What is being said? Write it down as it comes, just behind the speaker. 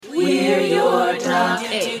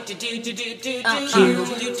Hey.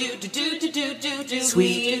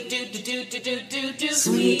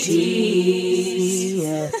 Sweetie.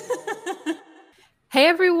 Hey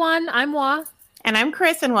everyone, I'm Wa. And I'm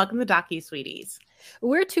Chris, and welcome to Docu Sweeties.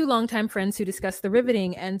 We're two longtime friends who discuss the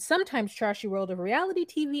riveting and sometimes trashy world of reality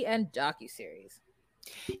TV and docuseries.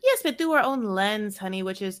 Yes, but through our own lens, honey,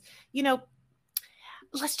 which is,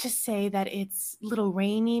 let's just say that it's a little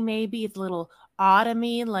rainy, maybe it's a little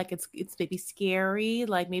autumny, like it's maybe scary,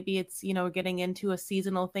 like maybe it's, we're getting into a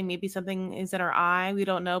seasonal thing, maybe something is in our eye, we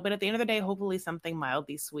don't know, but at the end of the day, hopefully something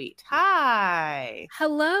mildly sweet. Hi.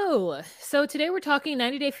 Hello. So today we're talking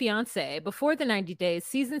 90 Day Fiancé, Before the 90 Days,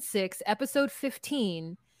 Season 6, Episode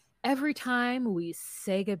 15, Every Time We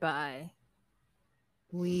Say Goodbye.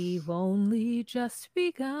 We've only just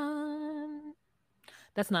begun.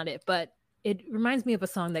 That's not it, but it reminds me of a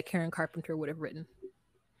song that Karen Carpenter would have written.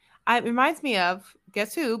 It reminds me of,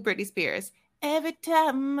 guess who? Britney Spears. Every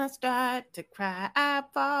time I start to cry, I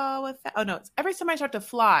fall with. Oh no, it's every time I start to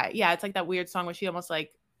fly. Yeah, it's like that weird song where she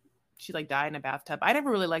died in a bathtub. I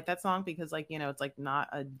never really liked that song because it's like not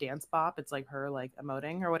a dance bop. It's like her like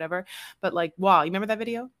emoting or whatever. But like, wow, you remember that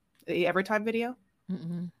video? The Every Time video?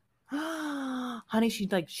 Mm-mm. Honey,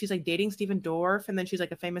 she's like dating Stephen Dorff, and then she's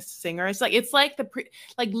like a famous singer. It's like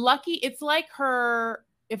Lucky. It's like her.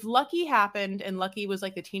 If Lucky happened and Lucky was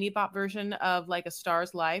like the teeny bop version of like A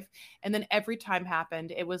Star's Life, and then Every Time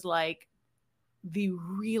happened, it was like the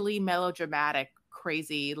really melodramatic,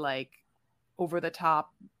 crazy, like over the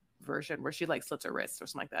top version where she like slits her wrists or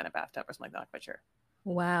something like that in a bathtub or something like that. I'm not quite sure.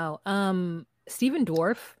 Wow. Stephen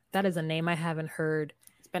Dorff, that is a name I haven't heard.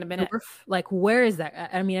 It's been a minute. Dorff, like, where is that?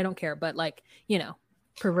 I mean, I don't care, but like,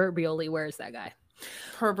 proverbially, where is that guy?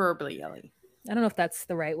 Proverbially. I don't know if that's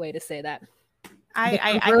the right way to say that.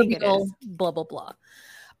 I think it is. Blah blah blah.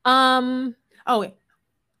 Oh,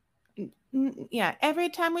 yeah. Every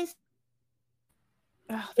time we.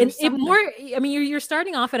 You're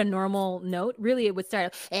starting off at a normal note. Really, it would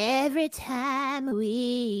start every time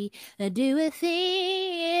we do a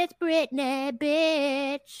thing. It's Britney,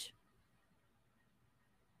 bitch.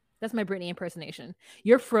 That's my Britney impersonation.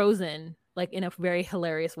 You're frozen, like in a very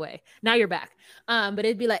hilarious way. Now you're back. But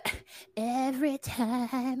it'd be like, every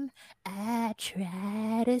time I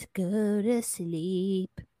try to go to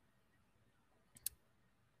sleep.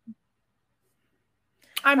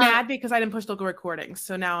 I'm mad because I didn't push local recordings.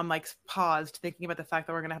 So now I'm like paused thinking about the fact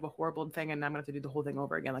that we're going to have a horrible thing and I'm going to have to do the whole thing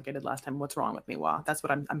over again like I did last time. What's wrong with me? Wow. That's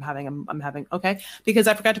what I'm having. I'm having. Okay. Because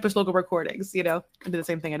I forgot to push local recordings, I did the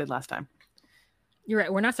same thing I did last time. You're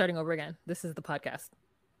right. We're not starting over again. This is the podcast.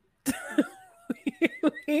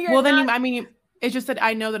 It's just that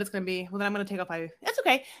I know that it's going to be, well, then I'm going to take off my, that's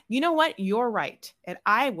okay. You know what? You're right. And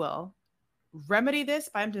I will remedy this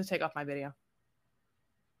by I'm just take off my video.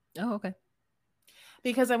 Oh, okay.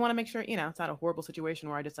 Because I want to make sure, it's not a horrible situation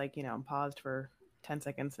where I just I'm paused for 10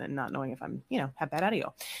 seconds and not knowing if I'm, have bad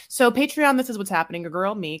audio. So Patreon, this is what's happening. A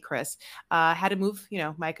girl, me, Chris, had to move,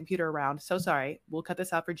 my computer around. So sorry. We'll cut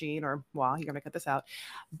this out for Jean or you're going to cut this out.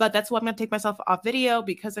 But that's why I'm going to take myself off video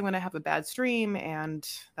because I'm going to have a bad stream. And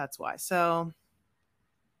that's why. So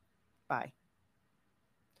bye.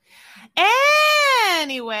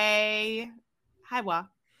 Anyway. Hi, Wa.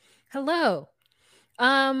 Hello.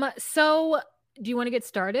 So do you want to get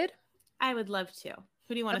started? I would love to.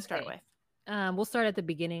 Who do you want to start with? We'll start at the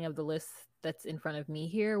beginning of the list that's in front of me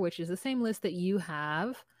here, which is the same list that you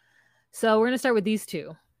have. So we're going to start with these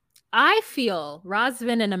two. I feel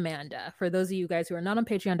Razvan and Amanda, for those of you guys who are not on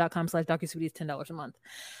patreon.com/DocuSweeties, $10 a month.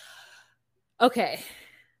 Okay.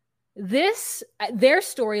 Their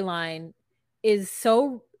storyline is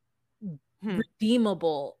so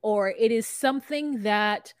redeemable, or it is something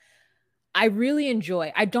that I really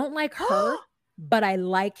enjoy. I don't like her, but I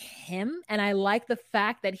like him. And I like the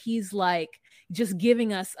fact that he's like just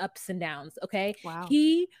giving us ups and downs. Okay. Wow.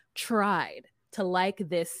 He tried to like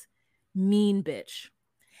this mean bitch.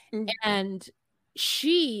 Mm-hmm. And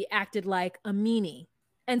she acted like a meanie.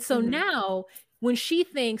 And so now when she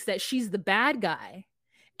thinks that she's the bad guy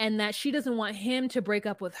and that she doesn't want him to break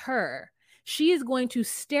up with her, she is going to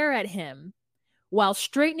stare at him while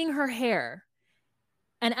straightening her hair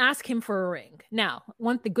and ask him for a ring. Now,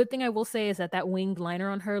 the good thing I will say is that winged liner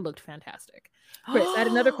on her looked fantastic. Chris, I had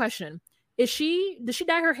another question. Does she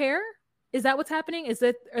dye her hair? Is that what's happening?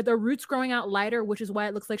 Are the roots growing out lighter, which is why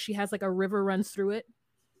it looks like she has like a river runs through it?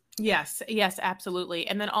 Yes, absolutely.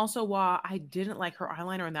 And then also, I didn't like her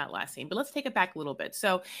eyeliner in that last scene, but let's take it back a little bit.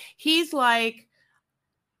 So he's like,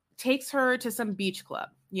 takes her to some beach club,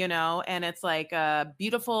 and it's like a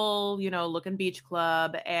beautiful, looking beach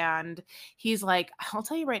club. And he's like, I'll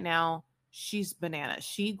tell you right now, she's bananas.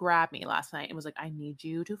 She grabbed me last night and was like, I need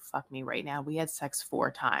you to fuck me right now. We had sex 4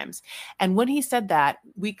 times. And when he said that,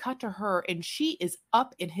 we cut to her and she is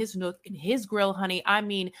up in his nook, in his grill, honey. I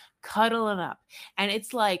mean, cuddling up. And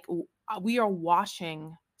it's like we are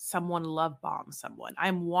watching someone love bomb someone.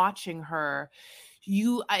 I'm watching her.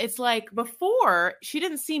 It's like before she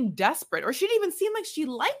didn't seem desperate or she didn't even seem like she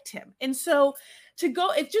liked him. And so to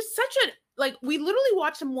go, it's just such a, like, we literally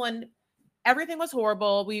watched him one. Everything was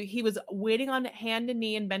horrible. He was waiting on hand and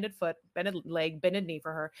knee and bended foot, bended leg, bended knee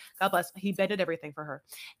for her. God bless. He bended everything for her.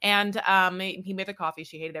 And he made the coffee.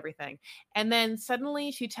 She hated everything. And then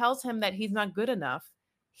suddenly she tells him that he's not good enough.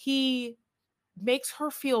 He makes her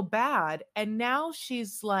feel bad. And now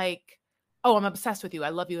she's like, oh, I'm obsessed with you. I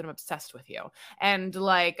love you and I'm obsessed with you. And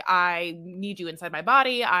like, I need you inside my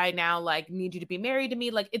body. I now like need you to be married to me.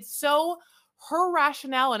 Like, it's so her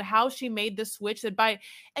rationale and how she made the switch and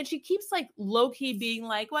she keeps like low-key being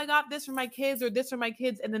like, well, I got this for my kids or this for my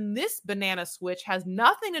kids. And then this banana switch has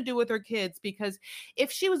nothing to do with her kids, because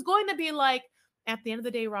if she was going to be like, at the end of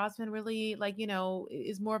the day, Rosman really, like, you know,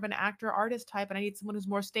 is more of an actor artist type and I need someone who's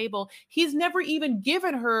more stable. He's never even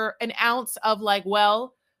given her an ounce of like,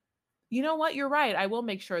 well, you know what? You're right. I will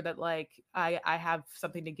make sure that like I have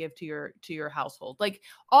something to give to your household. Like,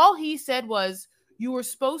 all he said was, you were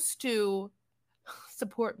supposed to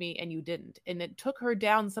support me and you didn't. And it took her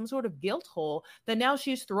down some sort of guilt hole that now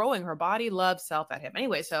she's throwing her body love self at him.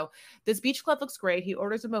 Anyway, so this beach club looks great. He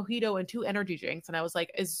orders a mojito and 2 energy drinks. And I was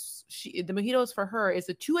like, the mojitos for her? Is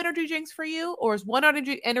it 2 energy drinks for you? Or is 1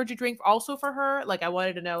 energy drink also for her? Like, I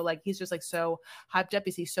wanted to know, like, he's just like so hyped up.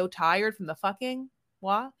 Is he so tired from the fucking?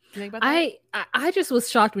 What? You think about that? I just was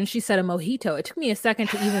shocked when she said a mojito. It took me a second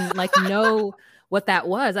to even like know what that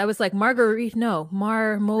was. I was like, margarita, no,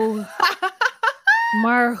 mojito.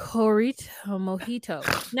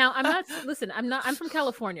 Now I'm from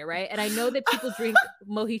California, right? And I know that people drink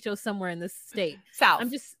mojitos somewhere in this state. South.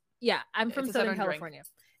 I'm from Southern California.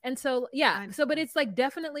 And so, but it's like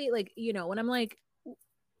definitely like, you know, when I'm like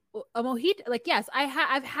a mojito, like, yes,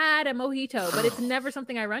 I've had a mojito, but it's never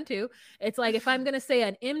something I run to. It's like, if I'm going to say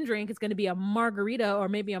an M drink, it's going to be a margarita or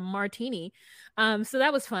maybe a martini. So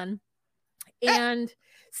that was fun. And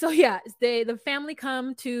so, yeah, the family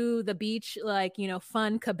come to the beach, like, you know,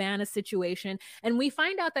 fun cabana situation. And we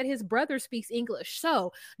find out that his brother speaks English.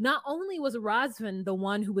 So not only was Rosvin the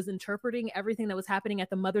one who was interpreting everything that was happening at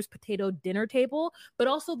the mother's potato dinner table, but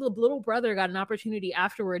also the little brother got an opportunity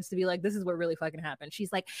afterwards to be like, this is what really fucking happened.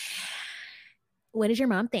 She's like, what does your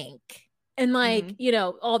mom think? And like, you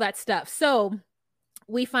know, all that stuff. So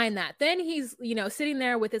we find that then he's, you know, sitting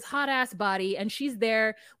there with his hot ass body and she's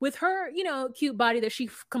there with her, you know, cute body that she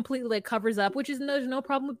completely like covers up, which is there's no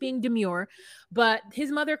problem with being demure. But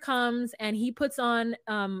his mother comes and he puts on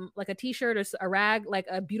like a t-shirt or a rag, like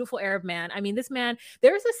a beautiful Arab man. I mean, this man,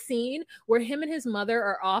 there's a scene where him and his mother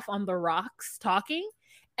are off on the rocks talking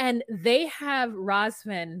and they have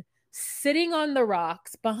Rosvin sitting on the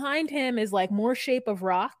rocks. Behind him is like more shape of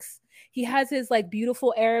rocks. He has his like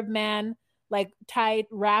beautiful Arab man like tight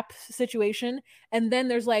wrap situation, and then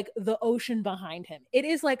there's like the ocean behind him. It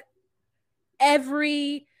is like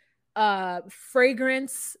every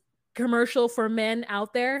fragrance commercial for men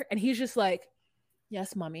out there, and he's just like,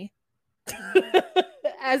 yes, mommy.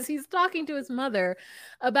 As he's talking to his mother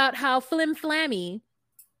about how flim-flammy,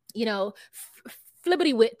 you know,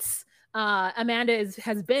 flibbity wits Amanda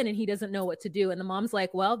has been, and he doesn't know what to do. And the mom's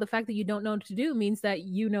like, well, the fact that you don't know what to do means that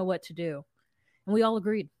you know what to do. And we all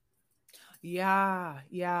agreed. Yeah.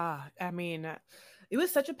 I mean, that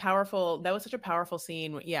was such a powerful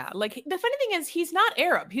scene. Yeah. Like, the funny thing is, he's not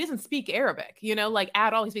Arab. He doesn't speak Arabic, you know, like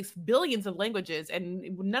at all. He speaks billions of languages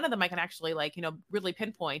and none of them I can actually like, you know, really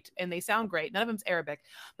pinpoint, and they sound great. None of them's Arabic.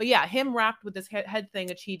 But yeah, him wrapped with this head thing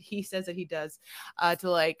that he says that he does to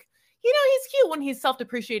like, you know, he's cute when he's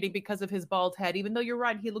self-depreciating because of his bald head, even though you're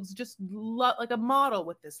right, he looks just like a model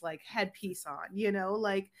with this like headpiece on, you know,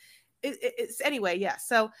 like it's anyway. Yeah.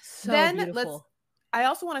 So then beautiful. I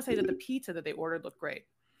also want to say that the pizza that they ordered looked great.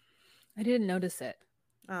 I didn't notice it.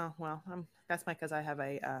 Oh, well, that's because I have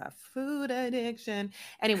a food addiction.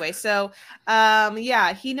 Anyway, so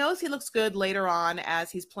yeah, he knows he looks good later on as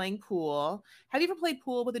he's playing pool. Have you ever played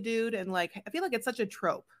pool with a dude? And like, I feel like it's such a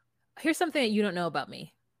trope. Here's something that you don't know about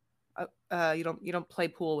me. You don't play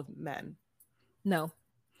pool with men. No.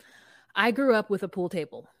 I grew up with a pool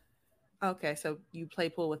table. Okay, so you play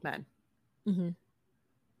pool with men. Mm-hmm.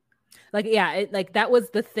 Like, yeah, like that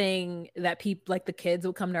was the thing that people, like the kids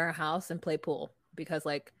would come to our house and play pool because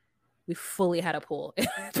like we fully had a pool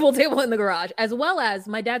table in the garage, as well as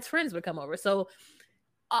my dad's friends would come over. So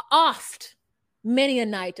oft many a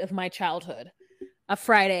night of my childhood, a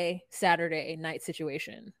Friday, Saturday night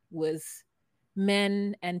situation was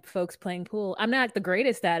men and folks playing pool. I'm not the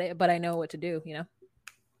greatest at it, but I know what to do, you know?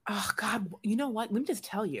 Oh God, you know what? Let me just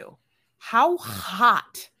tell you how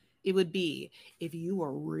hot it would be if you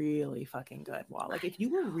were really fucking good. Well, like if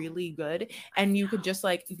you were really good and you could just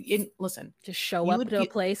like listen, Just show you up would to a be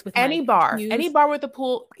place with any my bar, cues. any bar with a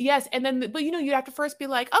pool. Yes. And then, but you know, you'd have to first be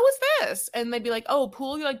like, oh, what's this? And they'd be like, oh,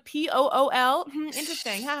 pool. You're like, POOL.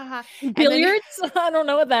 Interesting. Ha ha ha. And then Billiards? I don't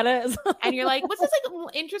know what that is. and you're like, what's this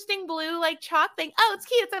like interesting blue like chalk thing? Oh, it's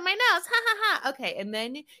cute. It's on my nose. Ha ha ha. Okay. And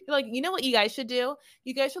then you're like, you know what you guys should do?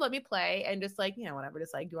 You guys should let me play and just like, you know, whatever.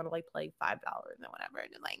 Just like, do you want to like play $5 and whatever?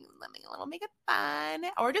 And just like, let me a little make it fun.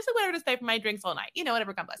 Or just whatever to stay for my drinks all night. You know,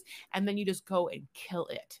 whatever comes last. And then you just go and kill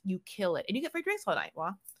it. You kill it. And you get free drinks all night.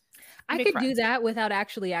 Well, I could do that without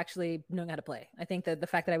actually knowing how to play. I think that the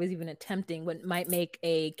fact that I was even attempting might make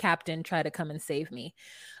a captain try to come and save me.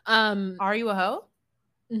 Are you a hoe?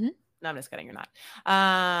 Mm-hmm. No, I'm just kidding. You're not.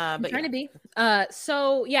 I'm but trying to be.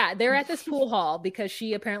 So yeah, they're at this pool hall because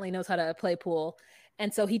she apparently knows how to play pool.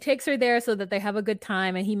 And so he takes her there so that they have a good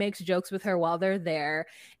time, and he makes jokes with her while they're there.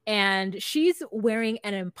 And she's wearing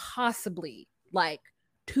an impossibly like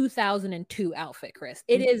 2002 outfit, Chris.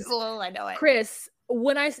 It is. Oh, I know it. Chris,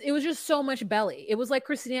 it was just so much belly. It was like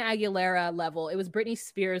Christina Aguilera level. It was Britney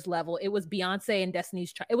Spears level. It was Beyonce and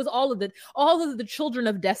Destiny's Child. It was all of the children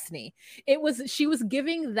of Destiny. She was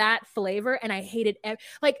giving that flavor, and I hated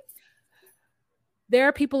like. There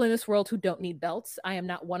are people in this world who don't need belts. I am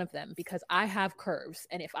not one of them because I have curves.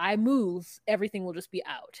 And if I move, everything will just be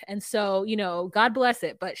out. And so, you know, God bless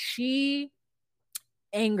it. But she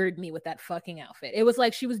angered me with that fucking outfit. It was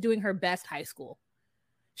like she was doing her best high school.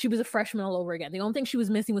 She was a freshman all over again. The only thing she was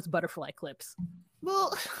missing was butterfly clips.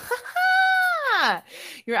 Well,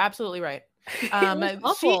 you're absolutely right.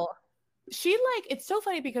 Awful. She like, it's so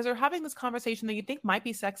funny because they're having this conversation that you think might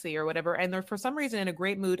be sexy or whatever. And they're for some reason in a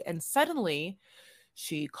great mood. And suddenly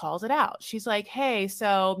she calls it out. She's like, hey,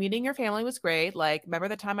 so meeting your family was great. Like, remember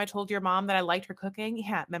the time I told your mom that I liked her cooking?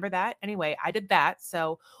 Yeah, remember that? Anyway, I did that.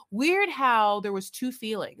 So weird how there was two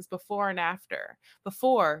feelings before and after.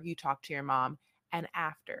 Before you talked to your mom and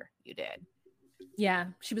after you did. Yeah,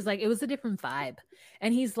 she was like, it was a different vibe.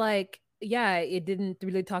 And he's like, yeah, it didn't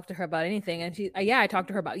really talk to her about anything. And she, yeah, I talked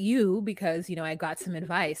to her about you because, you know, I got some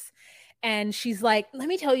advice. And she's like, let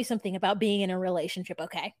me tell you something about being in a relationship,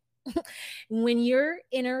 okay? When you're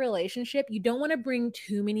in a relationship, you don't want to bring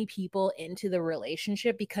too many people into the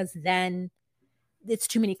relationship because then it's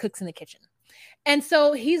too many cooks in the kitchen. And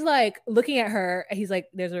so he's like looking at her. He's like,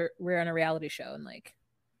 we're on a reality show. And like,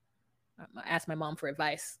 I asked my mom for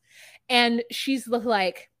advice. And she's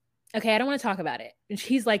like, okay, I don't want to talk about it. And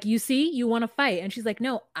he's like, you see, you want to fight. And she's like,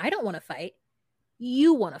 no, I don't want to fight.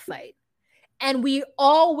 You want to fight. And we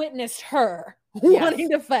all witnessed her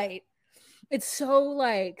wanting to fight. It's so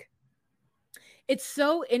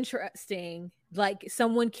interesting. Like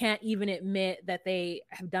someone can't even admit that they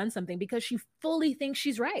have done something because she fully thinks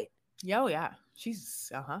she's right. Oh yeah.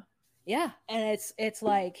 She's Yeah. And it's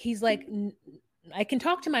like, he's like, I can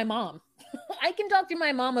talk to my mom. I can talk to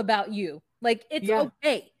my mom about you. Like, it's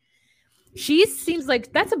okay. She seems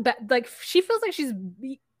like that's like, she feels like she's,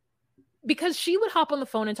 because she would hop on the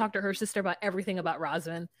phone and talk to her sister about everything about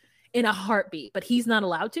Rosvin in a heartbeat, but he's not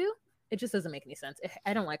allowed to. It just doesn't make any sense.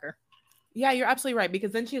 I don't like her. Yeah, you're absolutely right.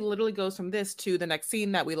 Because then she literally goes from this to the next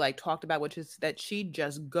scene that we like talked about, which is that she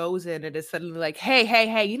just goes in and is suddenly like,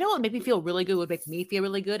 hey, you know what would make me feel really good? Would make me feel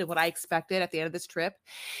really good. And what I expected at the end of this trip,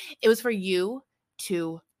 it was for you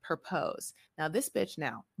to propose. Now this bitch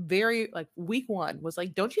very like week one was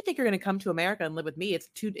like, don't you think you're going to come to America and live with me?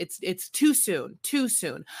 It's too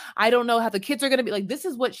soon. I don't know how the kids are going to be like, this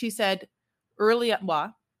is what she said early at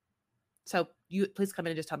what? So you please come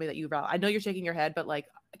in and just tell me that you, I know you're shaking your head, but like,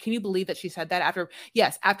 can you believe that she said that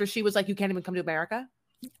after she was like, you can't even come to America?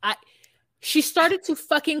 She started to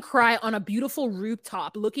fucking cry on a beautiful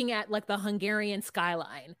rooftop looking at like the Hungarian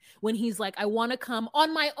skyline when he's like, I want to come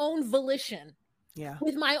on my own volition. Yeah.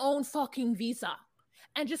 With my own fucking visa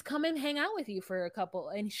and just come and hang out with you for a couple.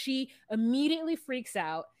 And she immediately freaks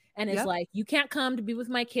out and is like, you can't come to be with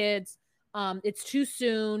my kids. It's too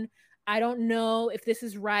soon. I don't know if this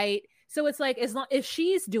is right. So it's like, if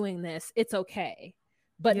she's doing this, it's okay,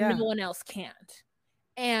 but no one else can't.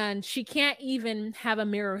 And she can't even have a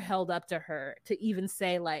mirror held up to her to even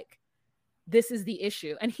say like, this is the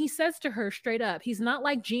issue. And he says to her straight up, he's not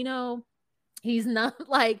like Gino. He's not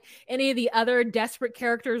like any of the other desperate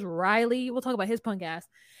characters. Riley, we'll talk about his punk ass.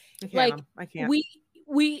 I can't.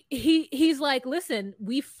 He's like, listen,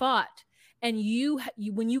 we fought, and you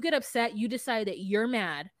when you get upset, you decide that you're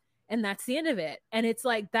mad, and that's the end of it. And it's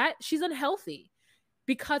like that. She's unhealthy.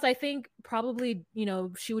 because I think probably, you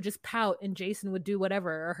know, she would just pout and Jason would do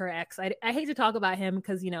whatever, or her ex. I hate to talk about him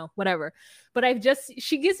because, you know, whatever. But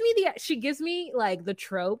she gives me like the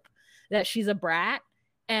trope that she's a brat.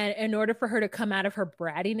 And in order for her to come out of her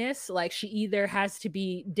brattiness, like she either has to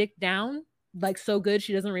be dicked down, like so good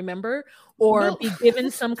she doesn't remember, or be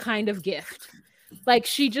given some kind of gift. Like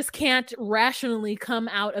she just can't rationally come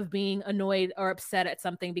out of being annoyed or upset at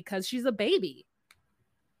something because she's a baby.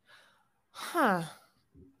 Huh.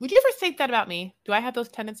 Would you ever think that about me? Do I have those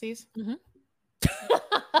tendencies? Mm-hmm.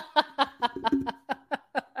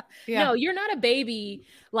 Yeah. No, you're not a baby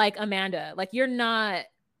like Amanda. Like you're not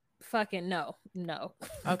fucking no.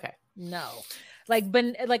 Okay. No. Like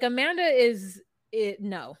Amanda is it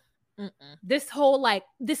no. Mm-mm. This whole like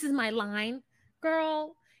this is my line,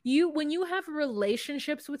 girl. When you have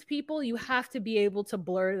relationships with people, you have to be able to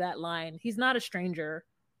blur that line. He's not a stranger.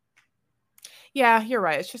 Yeah, you're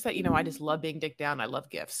right. It's just that, you know, I just love being dicked down. I love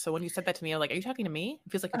gifts. So when you said that to me, I'm like, are you talking to me? It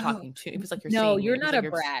feels like you're talking to, it feels like you're no, seeing you're me. not a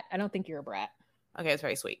brat. I don't think you're a brat. Okay, it's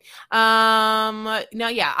very sweet. No,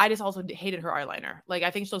 yeah, I just also hated her eyeliner. Like,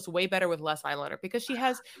 I think she looks way better with less eyeliner because she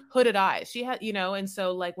has hooded eyes. She had, you know, and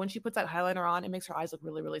so like when she puts that eyeliner on, it makes her eyes look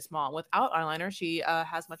really, really small. Without eyeliner, she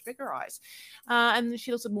has much bigger eyes, and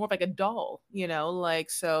she looks more like a doll, you know. Like,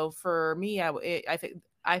 so for me,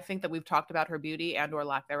 I think that we've talked about her beauty and or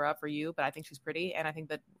lack thereof for you, but I think she's pretty, and I think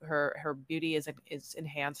that her beauty is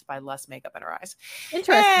enhanced by less makeup in her eyes.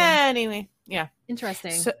 Interesting. Anyway, yeah.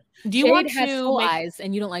 Interesting. So, do you Jade want has to full make eyes,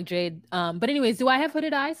 and you don't like Jade. But anyways, do I have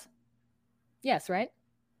hooded eyes? Yes, right?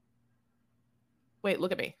 Wait,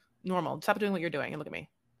 look at me. Normal. Stop doing what you're doing and look at me.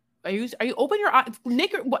 Are you open your eyes?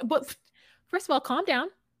 Nick, what? First of all, calm down.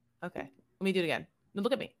 Okay. Let me do it again. No,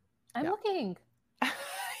 look at me. I'm looking.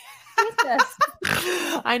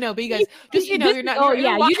 I know, but you guys, just you know, you're not. Oh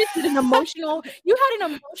yeah, you just did an emotional. You had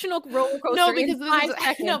an emotional roller coaster. No, because in 5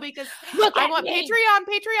 seconds. No, because Look I at want me.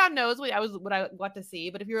 Patreon knows what I got to see.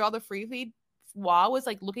 But if you're on the free feed, Wa was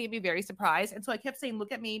like looking at me very surprised, and so I kept saying,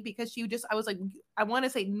 "Look at me," because I was like, I want to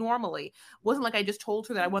say normally. It wasn't like I just told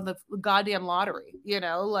her that I won the goddamn lottery. You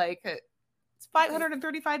know, like it's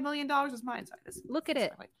 $535 million is mine. So look at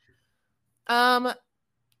it.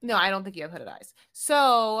 No, I don't think you have hooded eyes.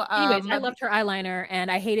 So, anyways, I loved her eyeliner, and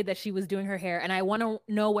I hated that she was doing her hair, and I want to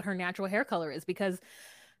know what her natural hair color is because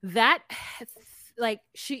that, like,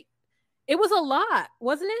 it was a lot,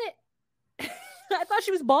 wasn't it? I thought she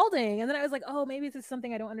was balding, and then I was like, oh, maybe this is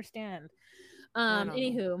something I don't understand.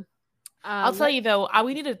 Anywho, I'll tell you though,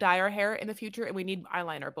 we need to dye our hair in the future, and we need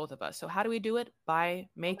eyeliner, both of us. So how do we do it? By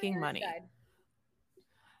making money.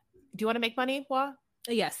 Do you want to make money, Wa?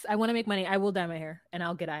 Yes, I want to make money. I will dye my hair and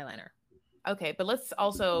I'll get eyeliner. Okay, but let's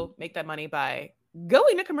also make that money by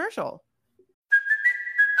going to commercial.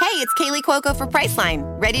 Hey, it's Kaylee Cuoco for Priceline.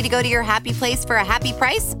 Ready to go to your happy place for a happy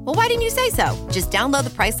price? Well, why didn't you say so? Just download the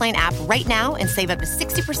Priceline app right now and save up to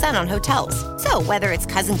 60% on hotels. So whether it's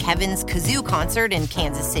Cousin Kevin's Kazoo Concert in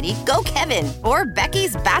Kansas City, go Kevin, or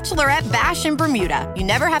Becky's Bachelorette Bash in Bermuda, you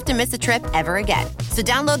never have to miss a trip ever again. So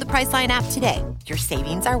download the Priceline app today. Your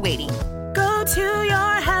savings are waiting. Go to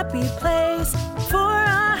your happy place for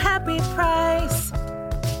a happy price.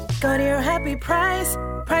 Go to your happy price,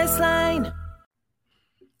 Priceline.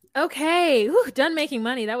 Okay, done making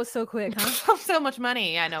money. That was so quick, huh? So much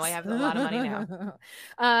money. I know I have a lot of money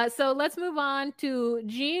now. So let's move on to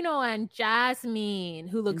Gino and Jasmine,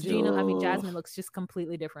 who looks Gino. I mean, Jasmine looks just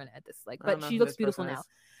completely different at this, but she looks beautiful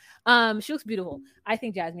now. She looks beautiful. I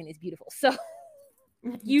think Jasmine is beautiful. So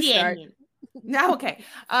you start. Okay.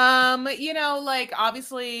 You know, like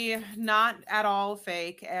obviously not at all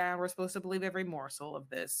fake, and we're supposed to believe every morsel of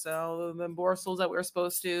this. So the morsels that we're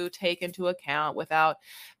supposed to take into account without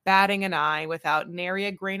batting an eye, without nary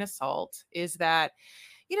a grain of salt, is that,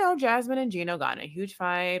 you know, Jasmine and Gino got in a huge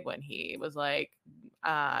fight when he was like,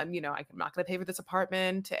 you know, I'm not going to pay for this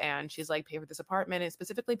apartment. And she's like, pay for this apartment and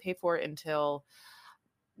specifically pay for it until,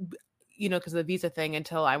 you know, because of the visa thing,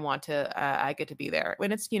 until I want to, I get to be there.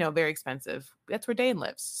 When it's, you know, very expensive. That's where Dane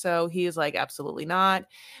lives. So he's like, absolutely not.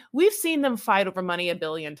 We've seen them fight over money a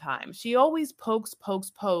billion times. She always pokes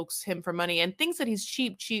him for money and thinks that he's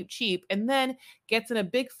cheap, and then gets in a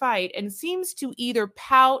big fight and seems to either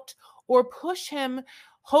pout or push him,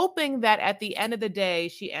 hoping that at the end of the day,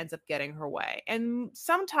 she ends up getting her way. And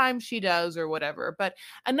sometimes she does or whatever. But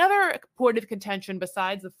another point of contention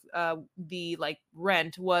besides the like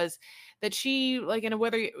rent was that she, like in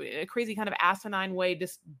a crazy kind of asinine way,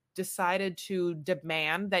 just decided to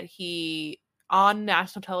demand that he on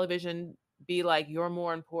national television be like, you're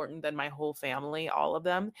more important than my whole family, all of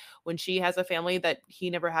them, when she has a family that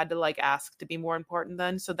he never had to like ask to be more important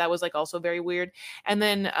than. So that was like also very weird. And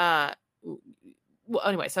then well,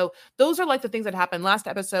 anyway, so those are like the things that happened last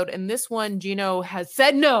episode. And this one, Gino has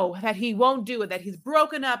said no, that he won't do it, that he's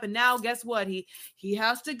broken up. And now guess what? He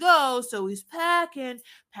has to go. So he's packing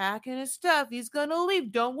his stuff. He's going to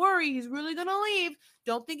leave. Don't worry. He's really going to leave.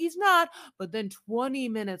 Don't think he's not. But then 20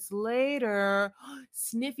 minutes later,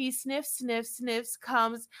 sniffy, sniffs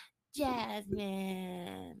comes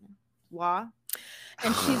Jasmine. Wah.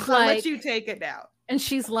 And she's I'll like, let you take it now. And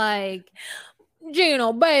she's like,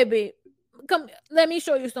 Gino, baby, come, let me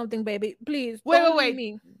show you something, baby. Please. Wait.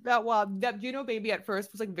 Me. That Gino baby at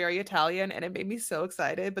first was like very Italian and it made me so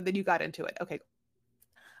excited, but then you got into it. Okay.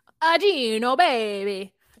 Gino,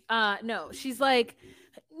 baby. No, she's like,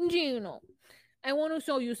 Gino, I want to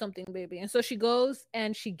show you something, baby. And so she goes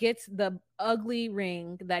and she gets the ugly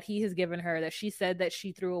ring that he has given her that she said that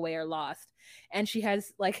she threw away or lost. And she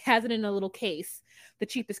has it in a little case, the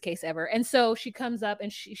cheapest case ever. And so she comes up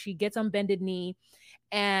and she gets on bended knee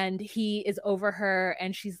and he is over her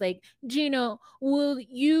and she's like, Gino, will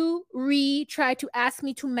you try to ask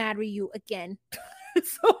me to marry you again?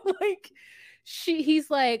 So like he's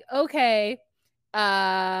like, okay.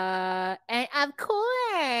 And of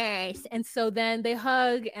course. And so then they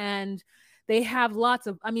hug and they have lots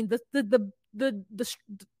of, I mean, the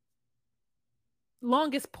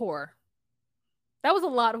longest pour. That was a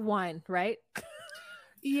lot of wine, right?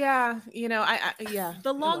 Yeah, yeah.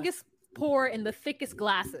 The longest pour in the thickest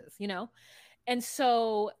glasses, And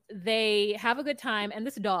so they have a good time and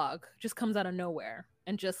this dog just comes out of nowhere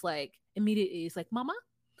and just like immediately is like, Mama?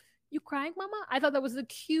 You crying, Mama? I thought that was the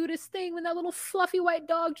cutest thing when that little fluffy white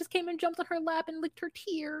dog just came and jumped on her lap and licked her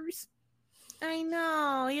tears. I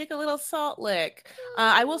know. He like a little salt lick.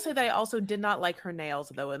 I will say that I also did not like her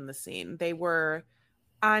nails, though, in the scene. They were,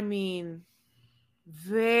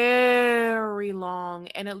 very long.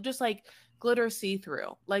 And it just like glitter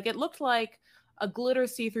see-through. Like it looked like a glitter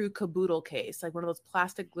see-through caboodle case. Like one of those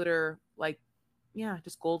plastic glitter, like, yeah,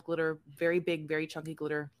 just gold glitter, very big, very chunky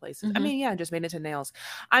glitter places. Mm-hmm. Just made into nails.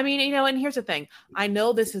 And here's the thing. I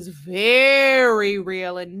know this is very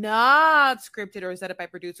real and not scripted or set up by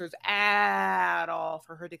producers at all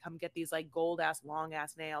for her to come get these like gold ass, long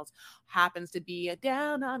ass nails. Happens to be a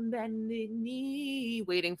down on bending knee,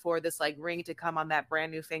 waiting for this like ring to come on that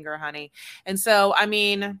brand new finger, honey. And so,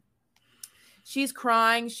 she's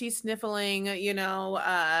crying, she's sniffling,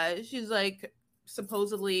 she's like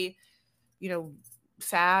supposedly,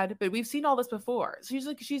 sad, but we've seen all this before. So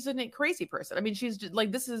she's a crazy person. She's just,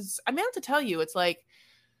 like, this is, I have to tell you, it's like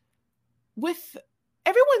with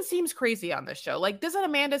everyone seems crazy on this show. Like, doesn't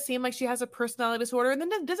Amanda seem like she has a personality disorder? And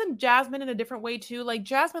then doesn't Jasmine in a different way too? Like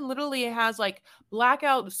Jasmine literally has like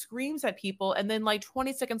blackout screams at people and then like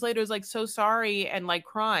 20 seconds later is like so sorry and like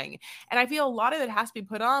crying. And I feel a lot of it has to be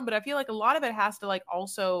put on, but I feel like a lot of it has to like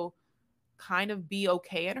also kind of be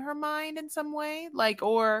okay in her mind in some way. Like,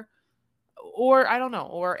 or I don't know,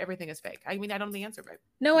 or everything is fake. I don't know the answer, but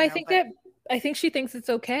no, I think she thinks it's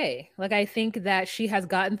okay. Like, I think that she has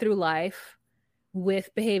gotten through life with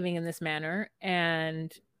behaving in this manner,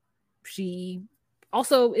 and she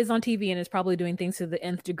also is on TV and is probably doing things to the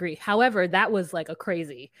nth degree. However, that was like a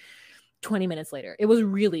crazy 20 minutes later. It was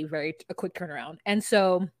really a quick turnaround. And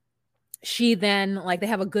so she then, like, they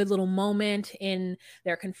have a good little moment in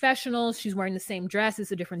their confessionals. She's wearing the same dress.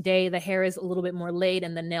 It's a different day. The hair is a little bit more laid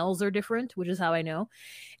and the nails are different, which is how I know.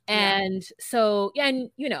 And so,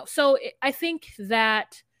 so I think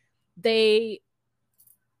that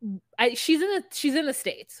she's in the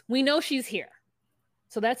States. We know she's here.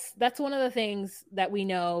 So that's one of the things that we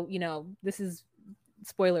know, this is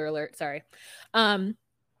spoiler alert. Sorry.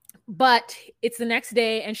 But it's the next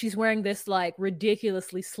day and she's wearing this like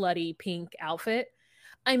ridiculously slutty pink outfit.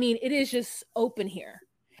 It is just open here.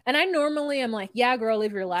 And I normally am like, yeah, girl,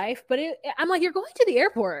 live your life. But I'm like, you're going to the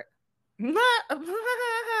airport. You're not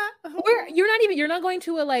going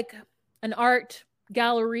to an art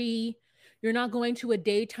gallery. You're not going to a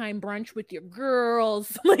daytime brunch with your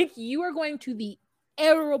girls. Like, you are going to the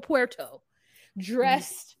aeropuerto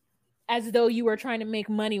dressed as though you were trying to make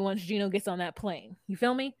money once Gino gets on that plane. You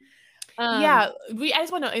feel me? I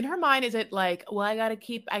just want to know, in her mind, is it like, well,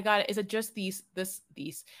 is it just is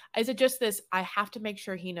it just this, I have to make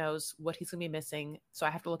sure he knows what he's gonna be missing, so I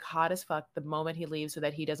have to look hot as fuck the moment he leaves so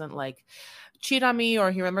that he doesn't like cheat on me,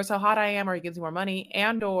 or he remembers how hot I am, or he gives me more money,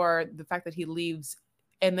 and or the fact that he leaves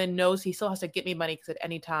and then knows he still has to get me money because at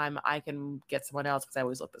any time I can get someone else because I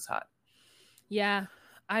always look this hot. Yeah.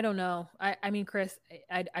 I don't know. Chris,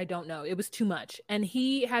 I don't know. It was too much. And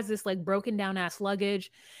he has this like broken down ass luggage.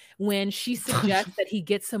 When she suggests that he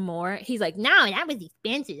get some more, he's like, no, that was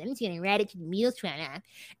expensive. I'm just going to ride it to the meals run out.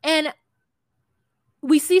 And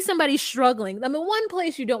we see somebody struggling. I mean, one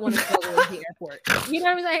place you don't want to struggle is the airport. You know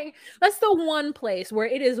what I'm saying? That's the one place where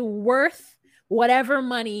it is worth whatever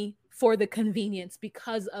money for the convenience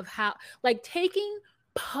because of how, like, taking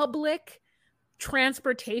public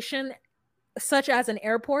transportation, such as an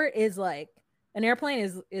airport, is like, an airplane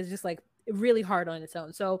is just like really hard on its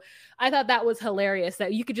own. So I thought that was hilarious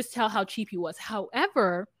that you could just tell how cheap he was.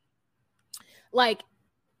 However, like,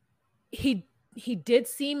 he did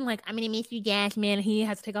seem like, I'm gonna miss you, Jasmine. He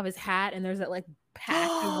has to take off his hat, and there's that like patch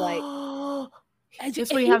of like.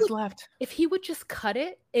 That's what he has left. If he would just cut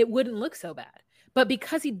it, it wouldn't look so bad. But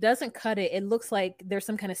because he doesn't cut it, it looks like there's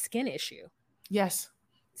some kind of skin issue. Yes.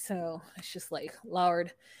 So it's just like,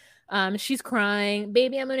 Lord. She's crying,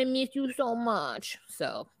 baby, I'm gonna miss you so much.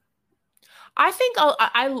 So I think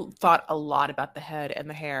I thought a lot about the head and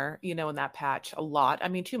the hair, you know, in that patch. A lot. I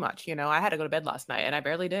mean, too much. You know, I had to go to bed last night and I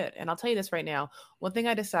barely did. And I'll tell you this right now. One thing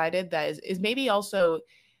I decided that is maybe also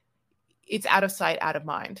it's out of sight, out of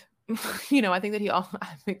mind. You know, I think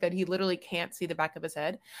that he literally can't see the back of his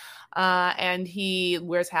head, and he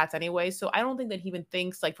wears hats anyway. So I don't think that he even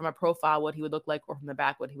thinks like from a profile what he would look like, or from the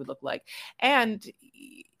back what he would look like. And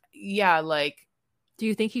yeah, like, do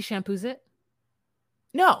you think he shampoos it?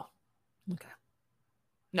 No. Okay.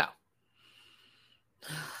 No.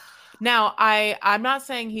 Now, I'm not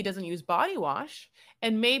saying he doesn't use body wash.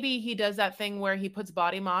 And maybe he does that thing where he puts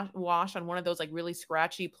body wash on one of those like really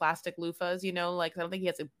scratchy plastic loofahs, you know, like I don't think he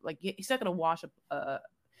has he's not going to wash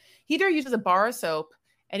he either uses a bar of soap,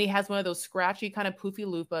 and he has one of those scratchy kind of poofy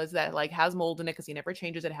loofahs that like has mold in it because he never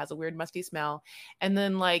changes it. It has a weird musty smell. And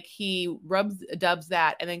then like he dubs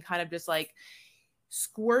that and then kind of just like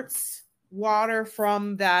squirts water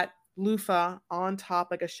from that loofah on top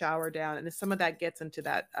like a shower down. And then some of that gets into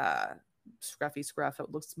that scruffy scruff. It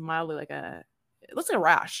looks mildly like it looks like a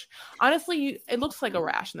rash. Honestly, it looks like a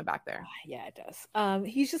rash in the back there. Yeah, it does.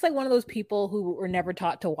 He's just like one of those people who were never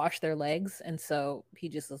taught to wash their legs. And so he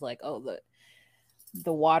just is like, oh,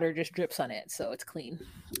 the water just drips on it. So it's clean.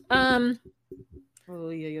 Oh,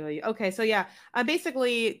 yeah. Okay, so yeah,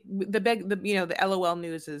 basically the LOL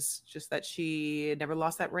news is just that she never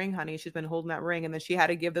lost that ring, honey. She's been holding that ring, and then she had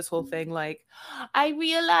to give this whole thing like, I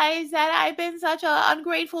realized that I've been such an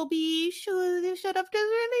ungrateful bitch. Should have just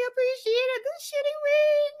really appreciated this shitty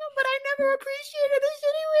ring, but I never appreciated this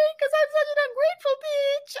shitty ring because I'm such an ungrateful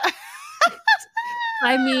bitch.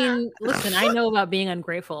 I mean, listen, I know about being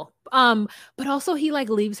ungrateful. But also he like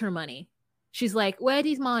leaves her money. She's like, where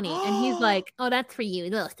is money? And he's like, oh, that's for you.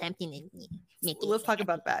 Let's talk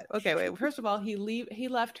about that. Okay, wait. First of all, he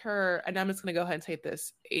left her, and I'm just gonna go ahead and take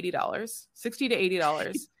this, $80, $60 to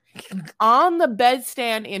 $80 on the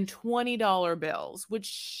bedstand in $20 bills,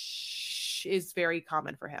 which is very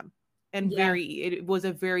common for him. And it was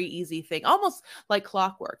a very easy thing, almost like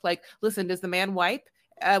clockwork. Like, listen, does the man wipe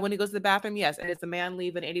when he goes to the bathroom? Yes. And does the man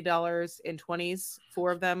leave an $80 in 20s,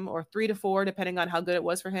 4 of them, or 3 to 4, depending on how good it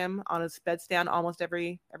was for him, on his bedstand almost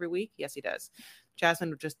every week? Yes, he does.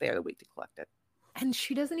 Jasmine was just there the week to collect it. And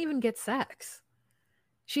she doesn't even get sex.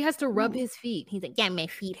 She has to rub his feet. He's like, yeah, my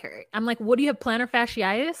feet hurt. I'm like, what, do you have plantar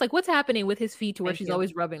fasciitis? Like, what's happening with his feet to where she's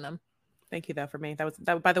always rubbing them? Thank you, though, for me.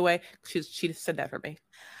 That by the way, she said that for me.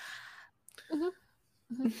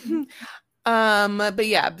 Mm-hmm. But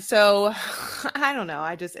yeah, so I don't know.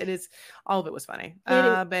 All of it was funny.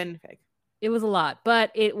 Ben fake. It was a lot,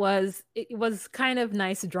 but it was kind of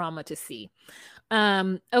nice drama to see.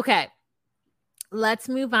 Okay. Let's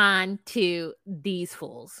move on to these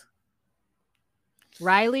fools.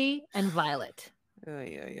 Riley and Violet.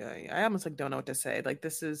 Yeah. I almost like don't know what to say. Like,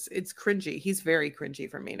 it's cringy. He's very cringy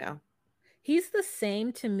for me now. He's the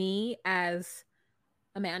same to me as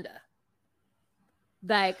Amanda.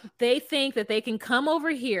 Like, they think that they can come over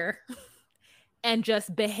here and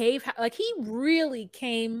just behave like he really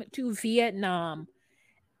came to Vietnam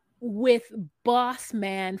with boss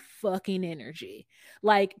man fucking energy,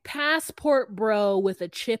 like passport bro with a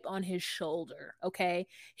chip on his shoulder. Okay,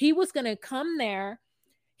 he was gonna come there.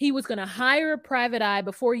 He was going to hire a private eye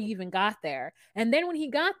before he even got there. And then when he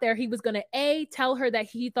got there, he was going to A, tell her that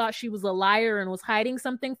he thought she was a liar and was hiding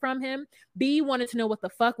something from him. B, wanted to know what the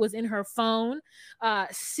fuck was in her phone.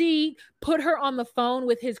 C, put her on the phone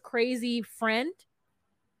with his crazy friend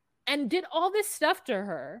and did all this stuff to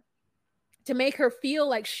her to make her feel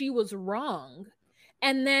like she was wrong.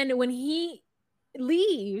 And then when he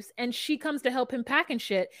leaves and she comes to help him pack and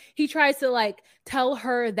shit, he tries to like tell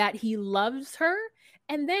her that he loves her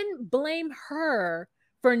and then blame her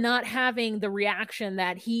for not having the reaction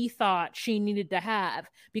that he thought she needed to have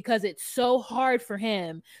because it's so hard for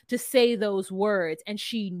him to say those words. And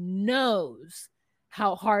she knows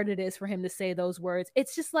how hard it is for him to say those words.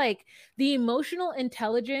 It's just like the emotional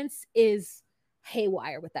intelligence is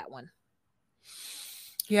haywire with that one.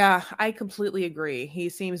 Yeah, I completely agree. He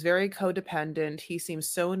seems very codependent. He seems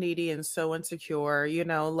so needy and so insecure.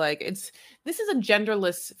 Like this is a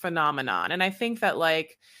genderless phenomenon. And I think that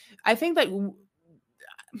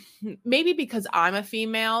maybe because I'm a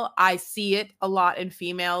female, I see it a lot in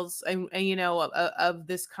females, and of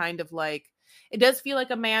this kind of like, it does feel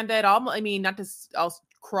like Amanda. I mean, not to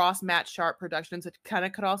cross Matt Sharp Productions, it kind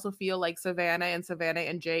of could also feel like Savannah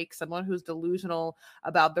and Jake, someone who's delusional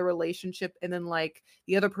about the relationship, and then like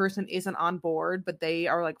the other person isn't on board, but they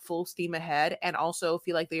are like full steam ahead and also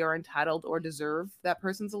feel like they are entitled or deserve that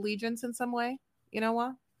person's allegiance in some way. You know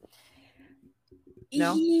what?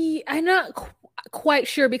 No? I'm not quite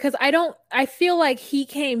sure, because I feel like he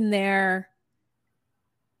came there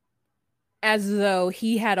as though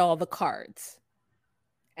he had all the cards.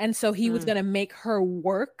 And so he was going to make her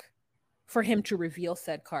work for him to reveal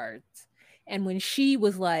said cards. And when she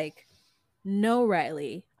was like, no,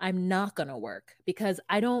 Riley, I'm not going to work because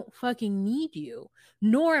I don't fucking need you.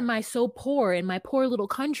 Nor am I so poor in my poor little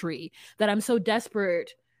country that I'm so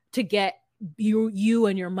desperate to get you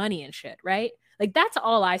and your money and shit, right? Like, that's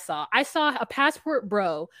all I saw. I saw a passport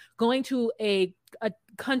bro going to a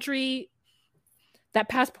country that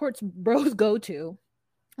passports bros go to.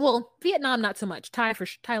 Well, Vietnam, not so much.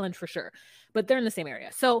 Thailand for sure. But they're in the same area.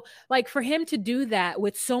 So, like, for him to do that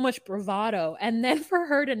with so much bravado, and then for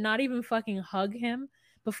her to not even fucking hug him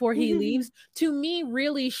before he leaves, to me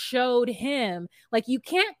really showed him, like, you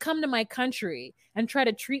can't come to my country and try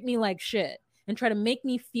to treat me like shit and try to make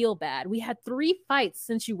me feel bad. We had 3 fights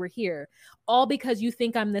since you were here, all because you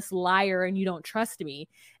think I'm this liar and you don't trust me.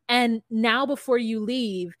 And now before you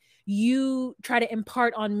leave, you try to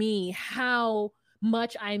impart on me how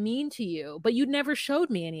much I mean to you, but you never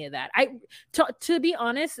showed me any of that. To be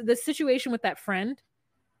honest, the situation with that friend,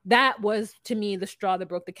 that was to me the straw that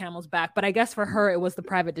broke the camel's back. But I guess for her, it was the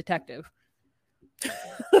private detective.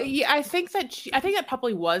 Yeah, I think that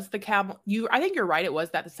probably was the camel. I think you're right. It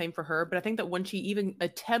was the same for her. But I think that when she even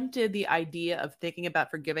attempted the idea of thinking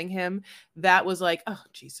about forgiving him, that was like, oh,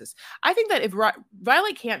 Jesus. I think that if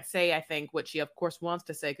Violet can't say, I think, what she of course wants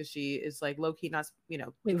to say, because she is like low key not,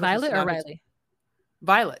 Wait, Violet or Riley?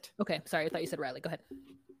 Violet. Okay, sorry, I thought you said Riley. Go ahead.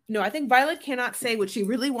 No, I think Violet cannot say what she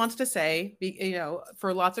really wants to say,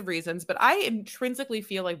 for lots of reasons. But I intrinsically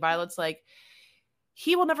feel like Violet's like,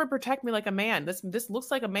 he will never protect me like a man. This looks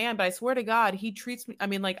like a man, but I swear to God, he treats me. I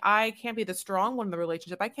mean, like, I can't be the strong one in the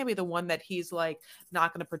relationship. I can't be the one that he's like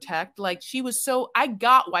not going to protect. Like, I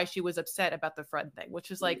got why she was upset about the friend thing, which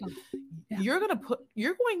is like, you're going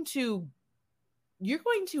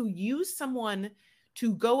to use someone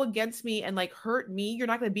to go against me and like hurt me. You're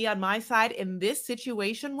not going to be on my side in this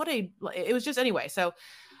situation. It was just, anyway. So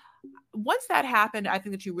once that happened, I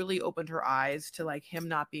think that she really opened her eyes to like him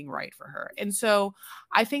not being right for her. And so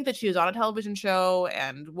I think that she was on a television show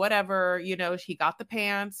and whatever, he got the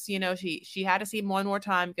pants, she had to see him one more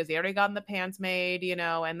time because he already gotten the pants made,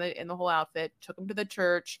 and the whole outfit, took him to the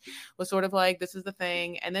church, was sort of like, this is the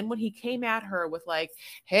thing. And then when he came at her with like,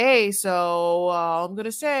 hey, so all I'm going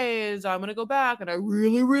to say is I'm going to go back and I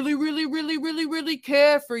really, really, really, really, really, really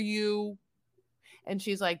care for you. And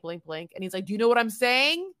she's like, blink, blink. And he's like, do you know what I'm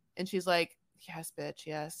saying? And she's like, yes, bitch,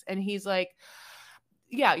 yes. And he's like,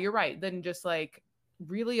 yeah, you're right. Then just like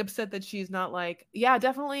really upset that she's not like, yeah,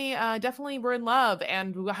 definitely we're in love.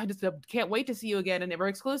 And I just can't wait to see you again. And we're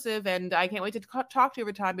exclusive. And I can't wait to talk to you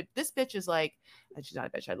every time. But this bitch is like, and she's not a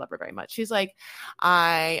bitch. I love her very much. She's like,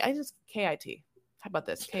 I just KIT. How about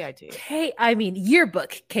this? KIT. I mean,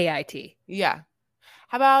 yearbook KIT. Yeah.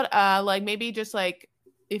 How about like maybe just like,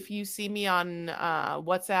 if you see me on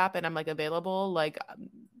WhatsApp and I'm like available, like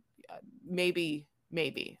maybe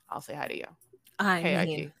I'll say hi to you. I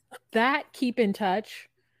mean, that keep in touch.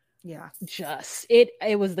 Yeah. Just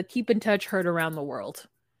it was the keep in touch heard around the world.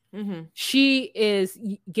 Mm-hmm. She is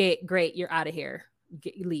great. You're out of here.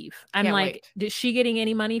 Leave. I'm Can't like, wait. is she getting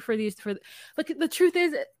any money for these? Look, the truth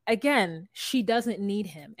is, again, she doesn't need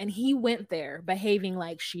him, and he went there behaving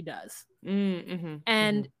like she does. Mm-hmm.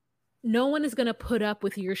 And no one is going to put up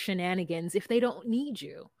with your shenanigans if they don't need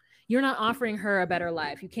you. You're not offering her a better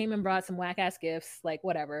life. You came and brought some whack ass gifts, like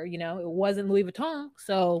whatever, it wasn't Louis Vuitton.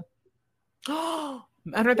 So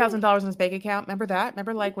 $100,000 in his bank account. Remember that?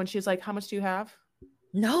 Remember like when she's like, how much do you have?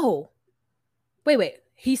 No. Wait.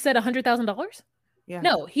 He said $100,000? Yeah.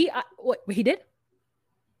 No, he did?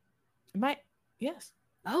 Yes.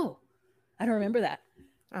 Oh, I don't remember that.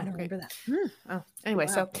 I don't great. remember that. Oh, anyway,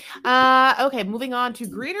 Wow. so okay, moving on to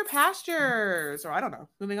greener pastures, or I don't know,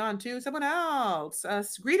 moving on to someone else.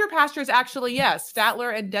 Greener pastures, actually, yes,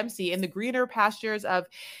 Statler and Dempsey in the greener pastures of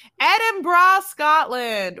Edinburgh,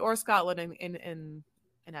 Scotland, or Scotland in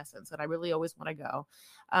essence, and I really always want to go.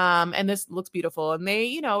 And this looks beautiful, and they,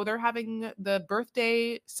 you know, they're having the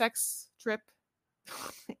birthday sex trip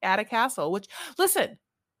at a castle. Which, listen,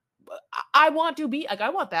 I want to be like, I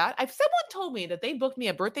want that. If someone told me that they booked me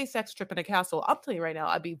a birthday sex trip in a castle, I'll tell you right now,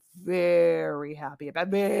 I'd be very happy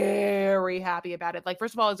about it. Like,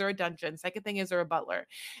 first of all, is there a dungeon? Second thing, is there a butler?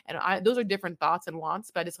 And those are different thoughts and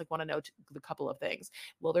wants, but I just like want to know a couple of things.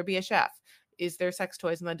 Will there be a chef? Is there sex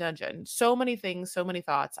toys in the dungeon? So many things, so many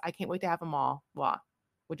thoughts. I can't wait to have them all. What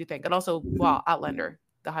do you think? And also, wow, Outlander,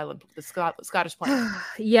 the Scottish plane.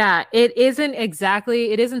 Yeah, it isn't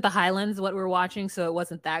the Highlands what we're watching, so it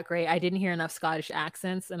wasn't that great. I didn't hear enough Scottish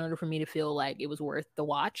accents in order for me to feel like it was worth the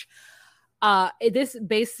watch. This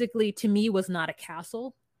basically to me was not a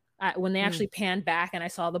castle. When they actually panned back and I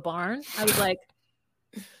saw the barn, I was like,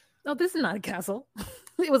 "No, this is not a castle."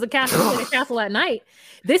 It was a castle, like a castle at night.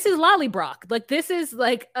 This is Lollybrock. Like, this is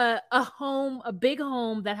like a home, a big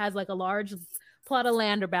home that has like a large plot of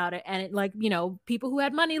land about it, and it, like, you know, people who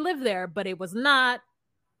had money live there, but it was not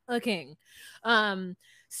a king.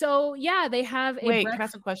 So yeah, they have a Wait, can I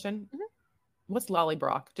ask a question? Mm-hmm. What's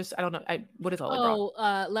Lollybrock? Just, I don't know. What is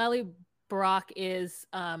Lollybrock? Lollybrock is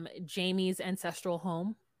Jamie's ancestral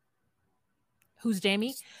home. Who's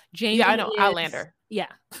Jamie? Jamie. Yeah, I know. Outlander. Yeah.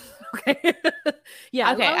 Okay.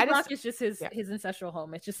 Yeah. Okay. Lollybrock is just his ancestral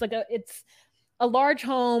home. It's just like it's a large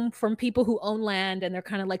home from people who own land, and they're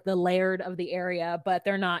kind of like the laird of the area, but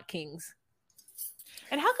they're not kings.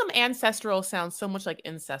 And how come ancestral sounds so much like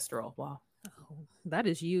ancestral? Wow. Oh, that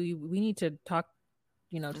is you. We need to talk,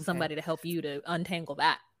 to somebody to help you to untangle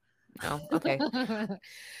that. Oh, okay.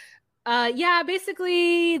 Yeah,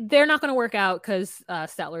 basically they're not going to work out because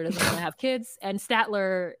Statler doesn't want to have kids, and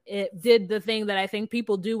Statler did the thing that I think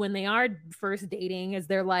people do when they are first dating, is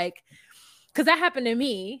they're like, because that happened to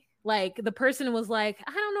me. Like, the person was like,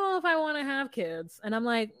 I don't know if I want to have kids, and I'm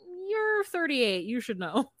like, you're 38, you should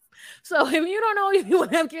know. So if you don't know if you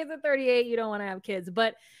want to have kids at 38, you don't want to have kids.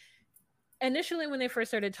 But initially, when they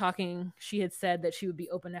first started talking, she had said that she would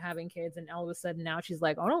be open to having kids, and all of a sudden now she's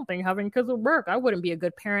like, I don't think having kids would work. I wouldn't be a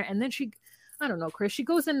good parent. And then I don't know, Chris, she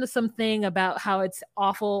goes into something about how it's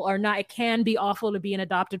awful, or not, it can be awful to be an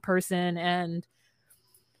adopted person, and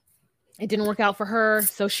it didn't work out for her,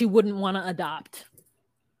 so she wouldn't want to adopt.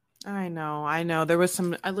 I know. There was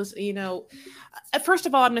some, first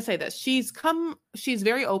of all, I'm going to say this. She's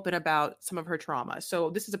very open about some of her trauma.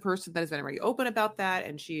 So this is a person that has been very open about that.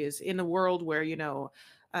 And she is in a world where,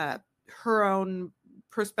 her own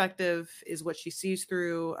perspective is what she sees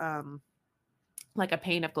through, like a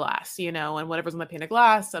pane of glass, and whatever's on the pane of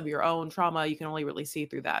glass of your own trauma, you can only really see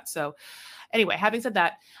through that. So anyway, having said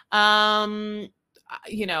that, I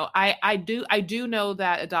do know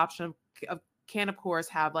that adoption can, of course,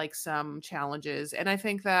 have like some challenges. And I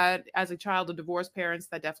think that as a child of divorced parents,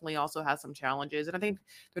 that definitely also has some challenges. And I think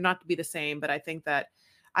they're not to be the same, but I think that,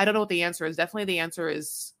 I don't know what the answer is. Definitely the answer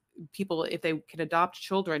is people, if they can adopt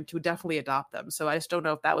children, to definitely adopt them. So I just don't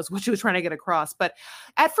know if that was what she was trying to get across. But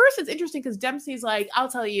at first it's interesting because Dempsey's like, I'll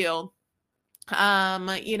tell you,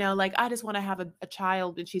 like, I just want to have a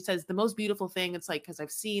child. And she says the most beautiful thing, it's like, because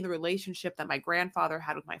I've seen the relationship that my grandfather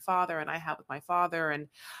had with my father and I have with my father, and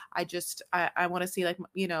I want to see, like,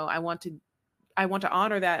 I want to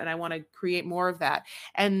honor that, and I want to create more of that.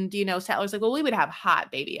 And Statler's like, well, we would have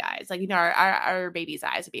hot baby eyes, like, our baby's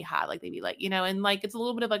eyes would be hot, like they'd be like, and like it's a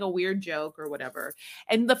little bit of like a weird joke or whatever.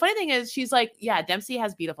 And the funny thing is, she's like, yeah, Dempsey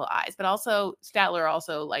has beautiful eyes, but also Statler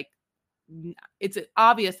also, like, it's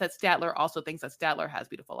obvious that Statler also thinks that Statler has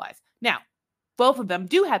beautiful eyes. Now, both of them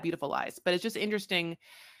do have beautiful eyes, but it's just interesting.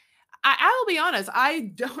 I will be honest.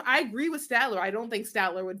 I agree with Statler. I don't think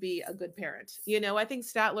Statler would be a good parent. I think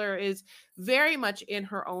Statler is very much in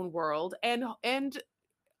her own world, and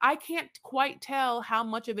I can't quite tell how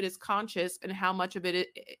much of it is conscious and how much of it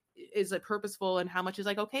is like purposeful, and how much is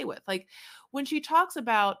like okay with. Like, when she talks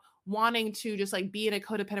about wanting to just like be in a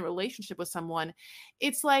codependent relationship with someone,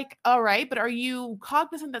 it's like, all right, but are you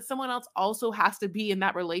cognizant that someone else also has to be in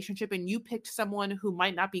that relationship, and you picked someone who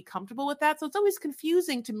might not be comfortable with that? So it's always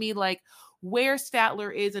confusing to me, like, where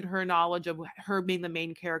Statler is in her knowledge of her being the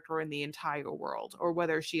main character in the entire world, or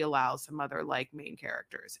whether she allows some other like main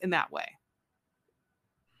characters in that way.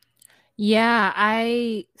 Yeah,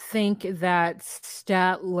 I think that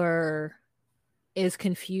Statler is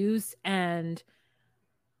confused, and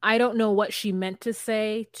I don't know what she meant to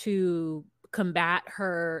say to combat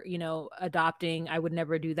her, adopting. I would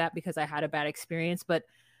never do that because I had a bad experience. But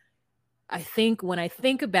I think when I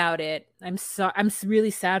think about it, I'm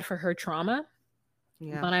really sad for her trauma.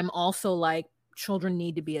 Yeah. But I'm also like, children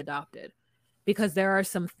need to be adopted because there are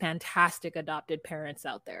some fantastic adopted parents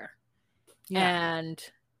out there. Yeah. And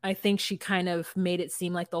I think she kind of made it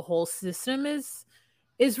seem like the whole system is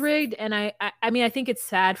rigged. And I mean, I think it's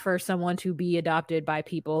sad for someone to be adopted by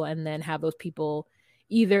people and then have those people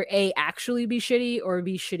either actually be shitty or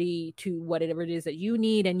be shitty to whatever it is that you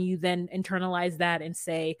need. And you then internalize that and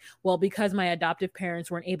say, well, because my adoptive parents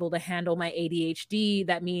weren't able to handle my ADHD,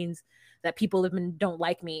 that means that people don't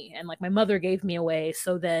like me. And like my mother gave me away.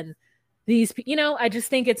 So then these, I just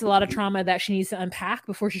think it's a lot of trauma that she needs to unpack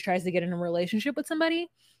before she tries to get in a relationship with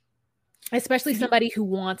somebody, especially somebody who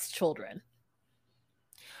wants children.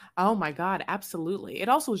 Oh my God, absolutely. It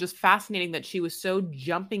also was just fascinating that she was so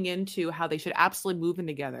jumping into how they should absolutely move in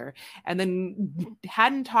together and then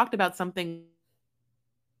hadn't talked about something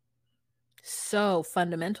so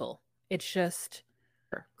fundamental. It's just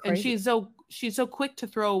crazy. And she's so quick to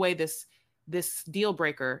throw away this deal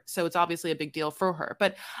breaker. So it's obviously a big deal for her.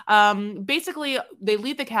 But basically they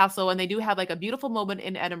leave the castle and they do have like a beautiful moment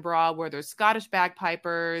in Edinburgh where there's Scottish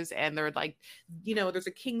bagpipers and they're like, there's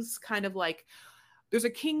a king's kind of like, there's a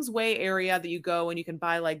Kingsway area that you go and you can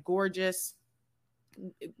buy like gorgeous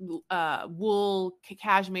wool,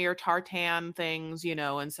 cashmere, tartan things,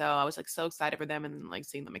 and so I was like so excited for them and like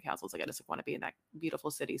seeing them in castles. Like I just want to be in that beautiful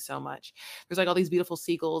city so much. There's like all these beautiful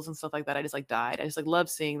seagulls and stuff like that. I just like died. I just like love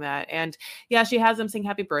seeing that. And yeah, she has them sing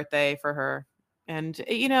happy birthday for her. And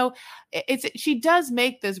she does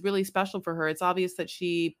make this really special for her. It's obvious that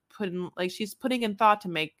she's putting in thought to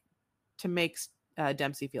make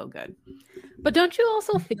Dempsey feel good. But don't you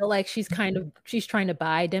also feel like she's trying to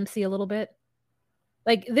buy Dempsey a little bit?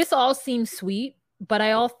 Like this all seems sweet, but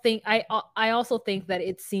I also think that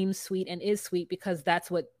it seems sweet and is sweet because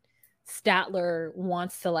that's what Statler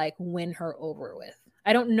wants to like win her over with.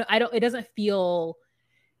 I don't know. It doesn't feel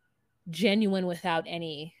genuine without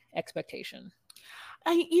any expectation.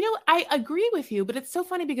 I agree with you, but it's so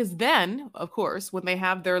funny because then, of course, when they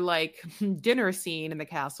have their like dinner scene in the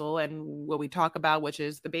castle and what we talk about, which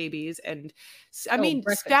is the babies, and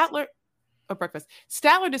breakfast.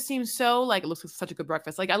 Statler just seems so like, it looks like such a good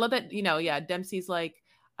breakfast. Like I love that, Dempsey's like,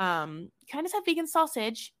 can I just have vegan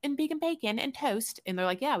sausage and vegan bacon and toast? And they're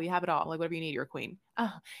like, yeah, we have it all. Like whatever you need, you're a queen.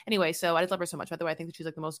 Anyway, so I just love her so much. By the way, I think that she's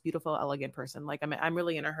like the most beautiful, elegant person. Like I'm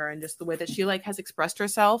really into her, and just the way that she like has expressed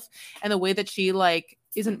herself and the way that she like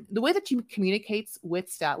the way that she communicates with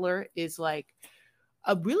Statler is like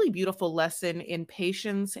a really beautiful lesson in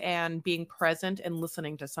patience and being present and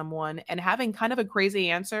listening to someone and having kind of a crazy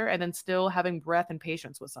answer and then still having breath and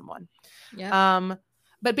patience with someone. Yeah.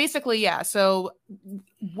 But basically, yeah. So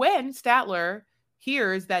when Statler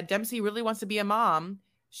hears that Dempsey really wants to be a mom,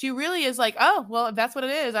 she really is like, oh, well, if that's what it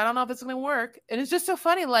is, I don't know if it's going to work. And it's just so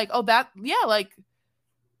funny. Like, oh,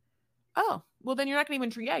 oh, well, then you're not going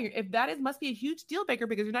to even, if that must be a huge deal breaker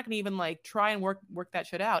because you're not going to even like try and work that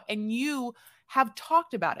shit out. And you have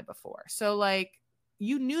talked about it before. So like,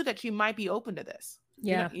 you knew that she might be open to this.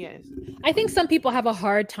 Yeah. Yes. I think some people have a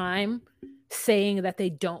hard time saying that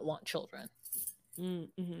they don't want children.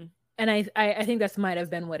 Mm-hmm. And I think that might have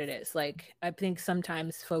been what it is. Like, I think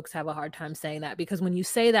sometimes folks have a hard time saying that because when you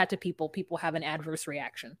say that to people have an adverse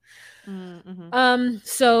reaction. Mm-hmm.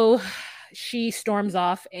 So she storms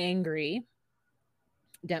off angry,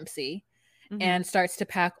 Dempsey, mm-hmm. and starts to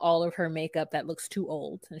pack all of her makeup that looks too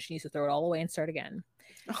old, and she needs to throw it all away and start again.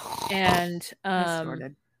 And I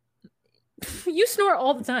snorted. You snort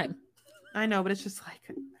all the time. I know, but it's just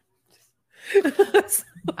like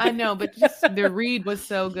I know, but just the read was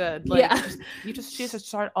so good. Like, yeah. She has to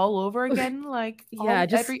start all over again. Like,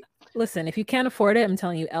 listen. If you can't afford it, I'm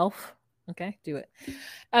telling you, Elf. Okay, do it.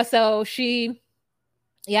 So she,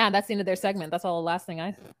 that's the end of their segment. That's all the last thing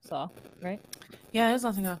I saw, right? Yeah, there's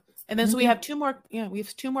nothing else. And then so we have two more. Yeah, we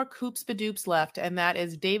have two more Coops Badoops left, and that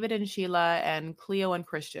is David and Sheila and Cleo and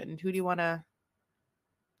Christian. Who do you want to?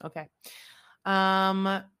 Okay.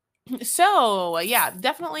 So yeah,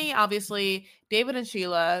 definitely, obviously, David and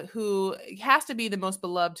Sheila, who has to be the most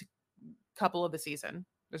beloved couple of the season.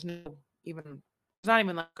 There's not even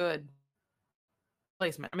like good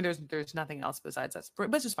placement. I mean, there's nothing else besides that,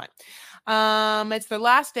 but it's just fine. It's their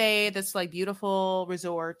last day, this like beautiful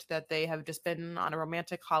resort that they have just been on a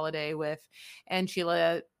romantic holiday with, and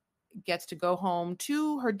Sheila gets to go home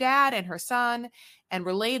to her dad and her son and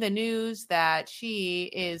relay the news that she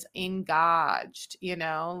is engaged,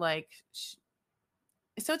 like,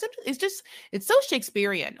 so it's so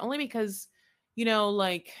Shakespearean only because,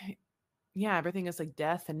 like Yeah, everything is like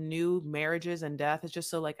death and new marriages and death. It's just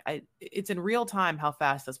so like it's in real time how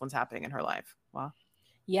fast this one's happening in her life. Wow.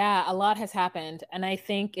 Yeah, a lot has happened, and I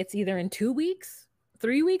think it's either in 2 weeks,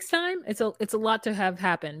 3 weeks time. It's a lot to have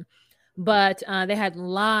happen, but they had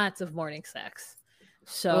lots of morning sex.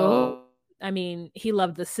 So Oh. I mean, he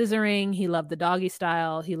loved the scissoring, he loved the doggy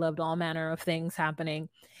style, he loved all manner of things happening,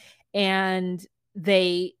 and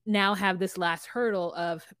they now have this last hurdle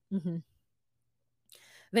of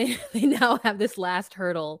they now have this last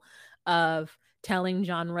hurdle of telling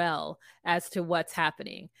John Rell as to what's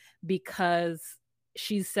happening, because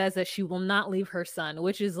she says that she will not leave her son,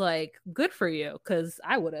 which is like good for you, because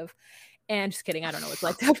I would have. And just kidding, I don't know what it's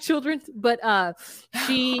like to have children, but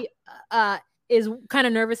she is kind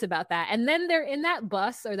of nervous about that. And then they're in that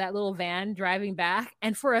bus or that little van driving back,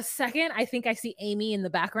 and for a second I think I see Amy in the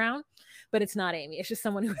background, but it's not Amy, it's just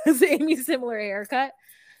someone who has Amy's similar haircut.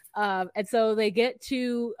 And so they get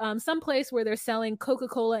to some place where they're selling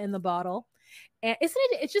Coca-Cola in the bottle. And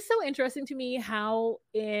it's just so interesting to me how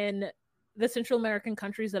in the Central American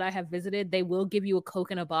countries that I have visited, they will give you a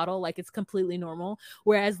Coke in a bottle like it's completely normal.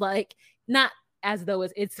 Whereas like not as though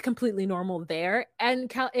it's completely normal there.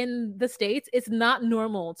 And in the States, it's not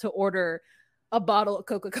normal to order a bottle of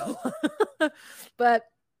Coca-Cola. But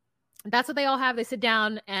that's what they all have. They sit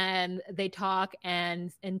down and they talk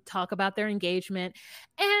and talk about their engagement.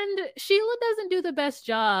 And Sheila doesn't do the best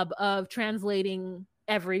job of translating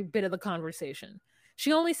every bit of the conversation.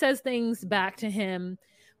 She only says things back to him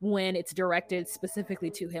when it's directed specifically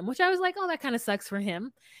to him, which I was like, oh, that kind of sucks for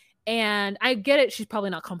him. And I get it. She's probably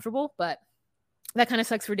not comfortable, but that kind of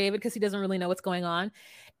sucks for David because he doesn't really know what's going on.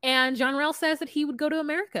 And John Rell says that he would go to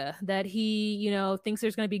America, that he, thinks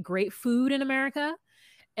there's going to be great food in America,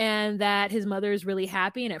 and that his mother is really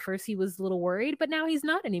happy. And at first he was a little worried, but now he's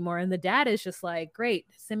not anymore. And the dad is just like, great,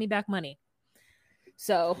 send me back money.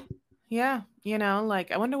 So yeah,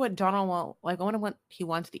 like I wonder what Donald I wonder what he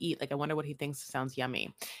wants to eat. Like I wonder what he thinks sounds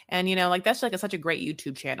yummy. And like that's like such a great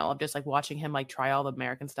YouTube channel of just like watching him like try all the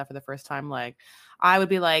American stuff for the first time. Like I would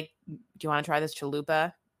be like, do you want to try this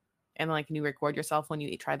chalupa? And like, can you record yourself when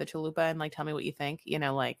you try the chalupa and like tell me what you think?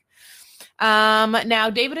 Now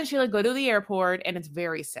David and Sheila go to the airport and it's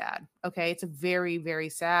very sad. Okay, it's a very, very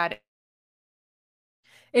sad.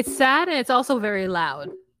 It's sad and it's also very loud.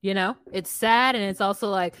 It's sad and it's also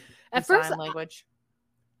like at first sign language.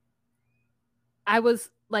 I was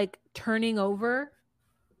like turning over.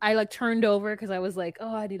 I like turned over because I was like,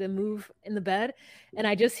 oh, I need to move in the bed, and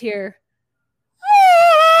I just hear.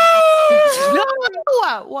 No.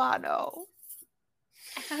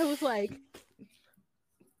 I was like,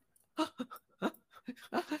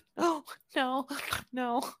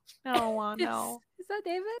 no. Is that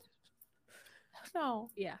David? No.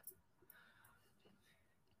 Yeah.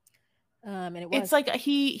 And it was. It's like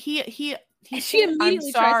he she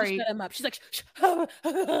immediately tries to shut him up. She's like, shh.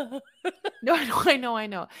 No, I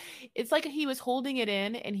know. It's like he was holding it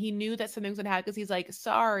in and he knew that something was gonna happen because he's like,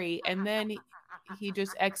 sorry. And then he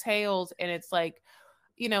just exhales and it's like,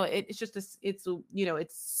 it's just this,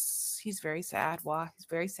 he's very sad. Wow, he's a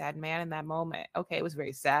very sad man in that moment. Okay, it was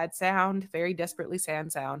very sad sound, very desperately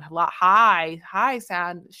sad sound, a lot high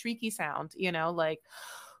sound, shrieky sound, like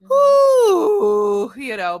ooh,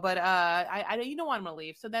 but I you don't want him to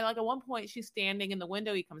leave. So then like at one point she's standing in the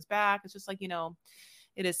window, he comes back. It's just like,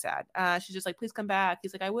 it is sad. She's just like, please come back.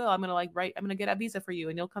 He's like, I will. I'm gonna get a visa for you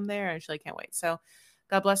and you'll come there. And she like can't wait. So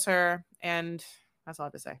God bless her. And that's all I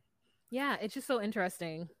have to say. Yeah, it's just so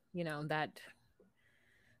interesting, that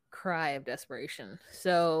cry of desperation.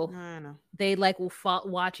 So I know. they like will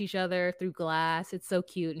watch each other through glass. It's so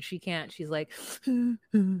cute, and she can't. She's like,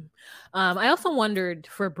 I also wondered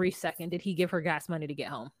for a brief second, did he give her gas money to get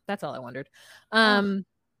home? That's all I wondered.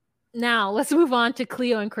 Now let's move on to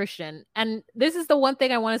Cleo and Christian. And this is the one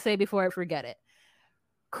thing I want to say before I forget it.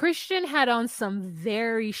 Christian had on some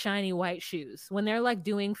very shiny white shoes when they're like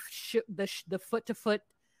doing the foot to foot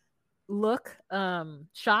look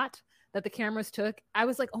shot that the cameras took. I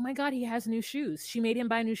was like, oh my God, he has new shoes. She made him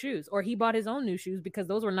buy new shoes, or he bought his own new shoes because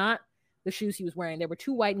those were not the shoes he was wearing. They were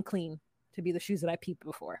too white and clean to be the shoes that I peeped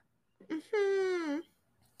before.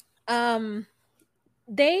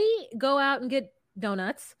 They go out and get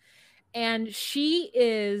donuts, and she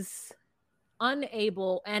is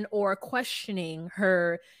unable and or questioning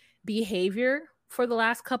her behavior for the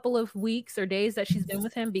last couple of weeks or days that she's been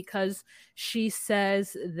with him, because she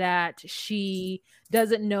says that she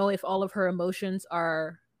doesn't know if all of her emotions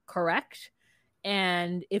are correct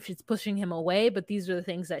and if it's pushing him away, but these are the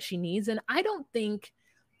things that she needs. And I don't think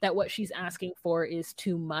that what she's asking for is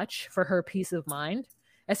too much for her peace of mind,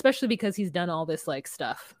 especially because he's done all this like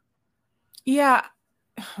stuff. Yeah.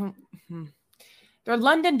 their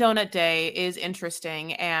London Donut Day is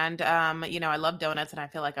interesting. And, I love donuts. And I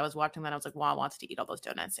feel like I was watching that. I was like, wow, wants to eat all those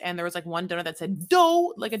donuts. And there was like one donut that said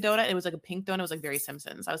dough, like a donut. It was like a pink donut. It was like very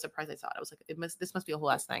Simpsons. I was surprised I saw it. I was like, this must be a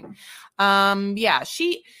whole ass thing.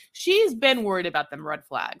 She's been worried about them red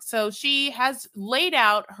flags. So she has laid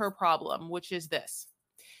out her problem, which is this.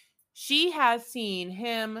 She has seen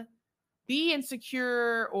him be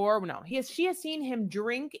insecure, or no, she has seen him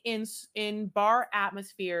drink in bar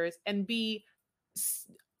atmospheres and be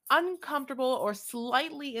uncomfortable or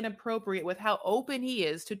slightly inappropriate with how open he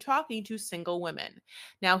is to talking to single women.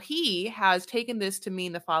 Now, he has taken this to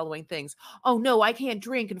mean the following things. Oh no, I can't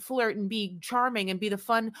drink and flirt and be charming and be the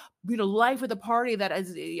fun, life of the party that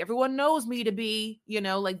as everyone knows me to be,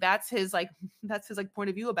 like that's his point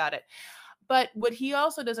of view about it. But what he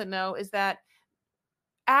also doesn't know is that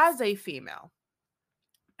as a female,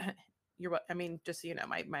 just so you know,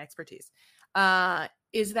 my expertise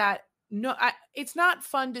is that it's not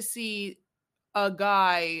fun to see a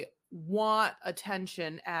guy want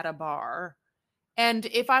attention at a bar. And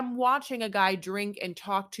if I'm watching a guy drink and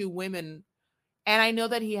talk to women, and I know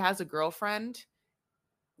that he has a girlfriend,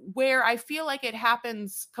 where I feel like it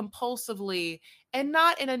happens compulsively and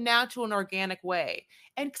not in a natural and organic way.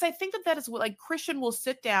 And because I think that is what, like, Christian will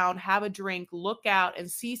sit down, have a drink, look out and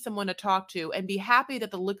see someone to talk to and be happy that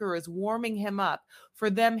the liquor is warming him up for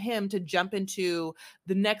him to jump into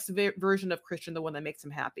the next version of Christian, the one that makes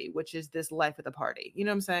him happy, which is this life at the party. You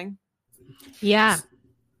know what I'm saying? Yeah.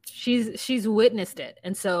 She's witnessed it.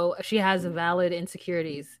 And so she has valid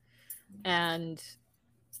insecurities. And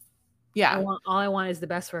yeah, all I want is the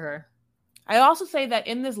best for her. I also say that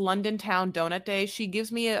in this London Town Donut Day, she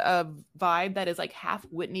gives me a vibe that is like half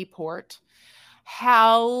Whitney Port,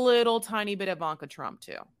 a little tiny bit Ivanka Trump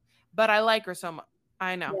too. But I like her so much.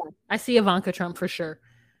 I know. Yeah, I see Ivanka Trump for sure.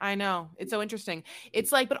 I know. It's so interesting.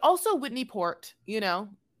 It's like, but also Whitney Port, I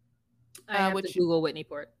have to Google Whitney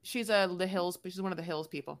Port. She's the Hills, but she's one of the Hills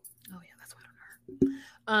people. Oh yeah, that's what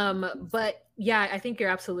I heard. But yeah, I think you're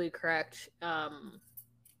absolutely correct.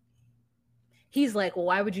 He's like, well,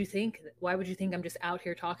 why would you think I'm just out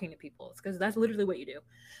here talking to people? It's because that's literally what you do.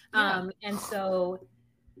 Yeah. And so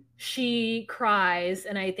she cries,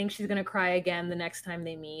 and I think she's going to cry again the next time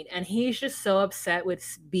they meet. And he's just so upset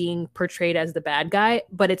with being portrayed as the bad guy,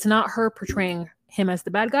 but it's not her portraying him as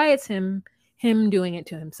the bad guy. It's him doing it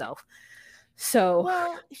to himself. So,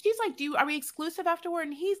 well, she's like, are we exclusive afterward?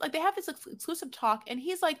 And he's like, they have this exclusive talk, and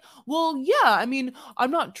he's like, well, yeah, I mean,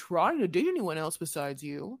 I'm not trying to date anyone else besides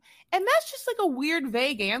you. And that's just like a weird,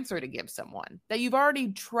 vague answer to give someone that you've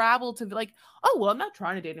already traveled to, like, oh, well, I'm not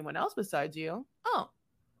trying to date anyone else besides you. Oh,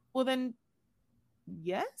 well then,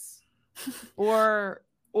 yes. or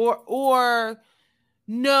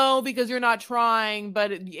no, because you're not trying,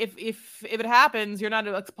 but if it happens, you're not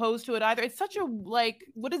exposed to it either. It's such a, like,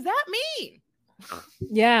 what does that mean?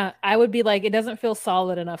 Yeah, I would be like, it doesn't feel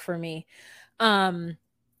solid enough for me.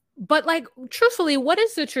 But like, truthfully, what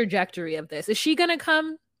is the trajectory of this? Is she gonna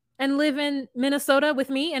come and live in Minnesota with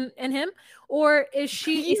me and him, or is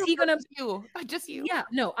he gonna just you? Yeah,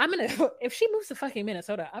 no, I'm gonna. If she moves to fucking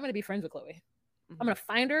Minnesota, I'm gonna be friends with Chloe. Mm-hmm. I'm gonna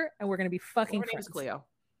find her, and we're gonna be fucking friends. Cleo.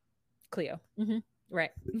 Mm-hmm. Right,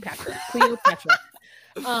 Patrick. Cleo Patrick.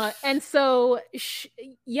 And so,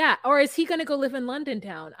 yeah, or is he gonna go live in London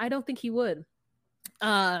town? I don't think he would.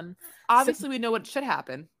 Obviously, we know what should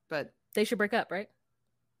happen, but they should break up, right?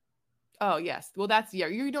 Oh yes, well that's you're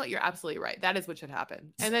absolutely right. That is what should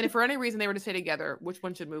happen. And then if for any reason they were to stay together, which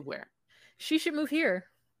one should move where? She should move here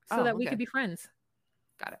so that we could be friends.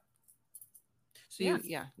 Got it. So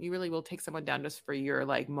you really will take someone down just for your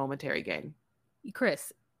like momentary gain.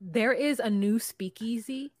 Chris, there is a new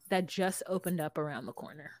speakeasy that just opened up around the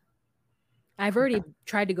corner. I've already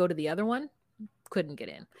tried to go to the other one, couldn't get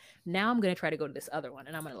in. Now I'm going to try to go to this other one,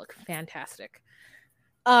 and I'm going to look fantastic.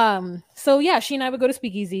 So yeah, she and I would go to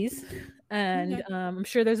speakeasies, and I'm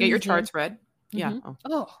sure there's get your charts read. Yeah. Mm-hmm.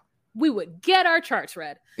 Oh, we would get our charts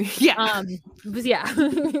read. Yeah.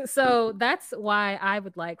 Yeah. So that's why I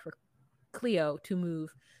would like for Cleo to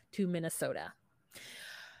move to Minnesota.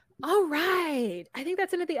 All right. I think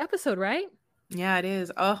that's the end of the episode, right? Yeah, it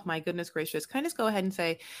is. Oh my goodness gracious. Can I just go ahead and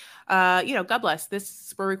say, God bless.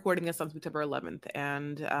 We're recording this on September 11th,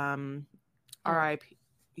 and RIP.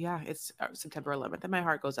 Yeah, it's September 11th, and my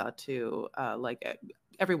heart goes out to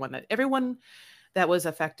everyone that was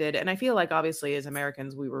affected. And I feel like obviously as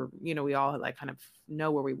Americans, we were, we all like kind of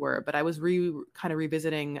know where we were, but I was kind of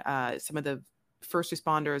revisiting some of the first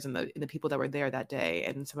responders and the people that were there that day,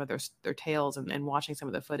 and some of their tales, and watching some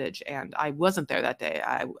of the footage. And I wasn't there that day.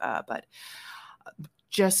 But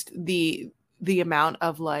just the the amount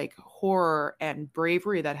of like horror and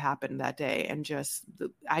bravery that happened that day. And I'm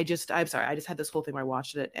sorry, I just had this whole thing where I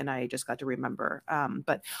watched it and I just got to remember.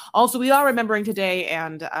 But also we are remembering today,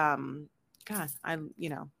 and God,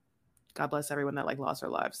 God bless everyone that like lost their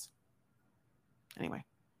lives. Anyway,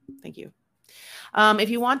 thank you. If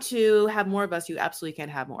you want to have more of us, you absolutely can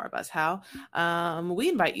have more of us. How? We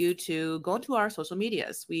invite you to go into our social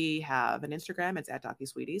medias. We have an Instagram, it's at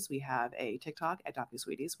DocuSweeties. We have a TikTok at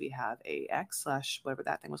DocuSweeties. We have a X / whatever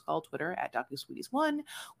that thing was called, Twitter at DocuSweeties1.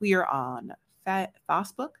 We are on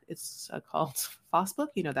Facebook. It's called Facebook,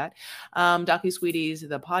 you know that. DocuSweeties,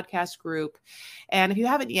 the podcast group. And if you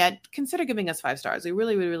haven't yet, consider giving us 5 stars. We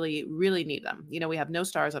really, really, really need them. We have no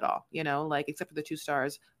stars at all, like except for the 2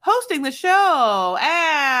 stars hosting the show.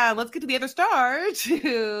 And let's get to the other star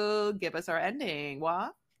to give us our ending.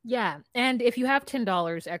 What? Yeah. And if you have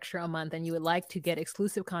 $10 extra a month and you would like to get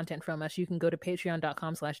exclusive content from us, you can go to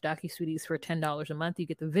patreon.com/DocuSweeties for $10 a month. You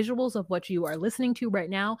get the visuals of what you are listening to right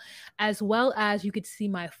now, as well as you could see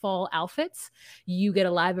my fall outfits. You get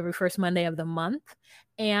a live every first Monday of the month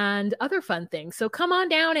and other fun things. So come on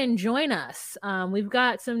down and join us. We've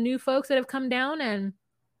got some new folks that have come down and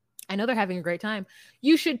I know they're having a great time.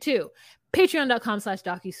 You should too.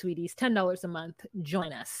 Patreon.com/DocuSweeties, $10 a month.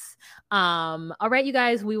 Join us. All right, you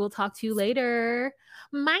guys, we will talk to you later.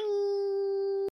 Bye.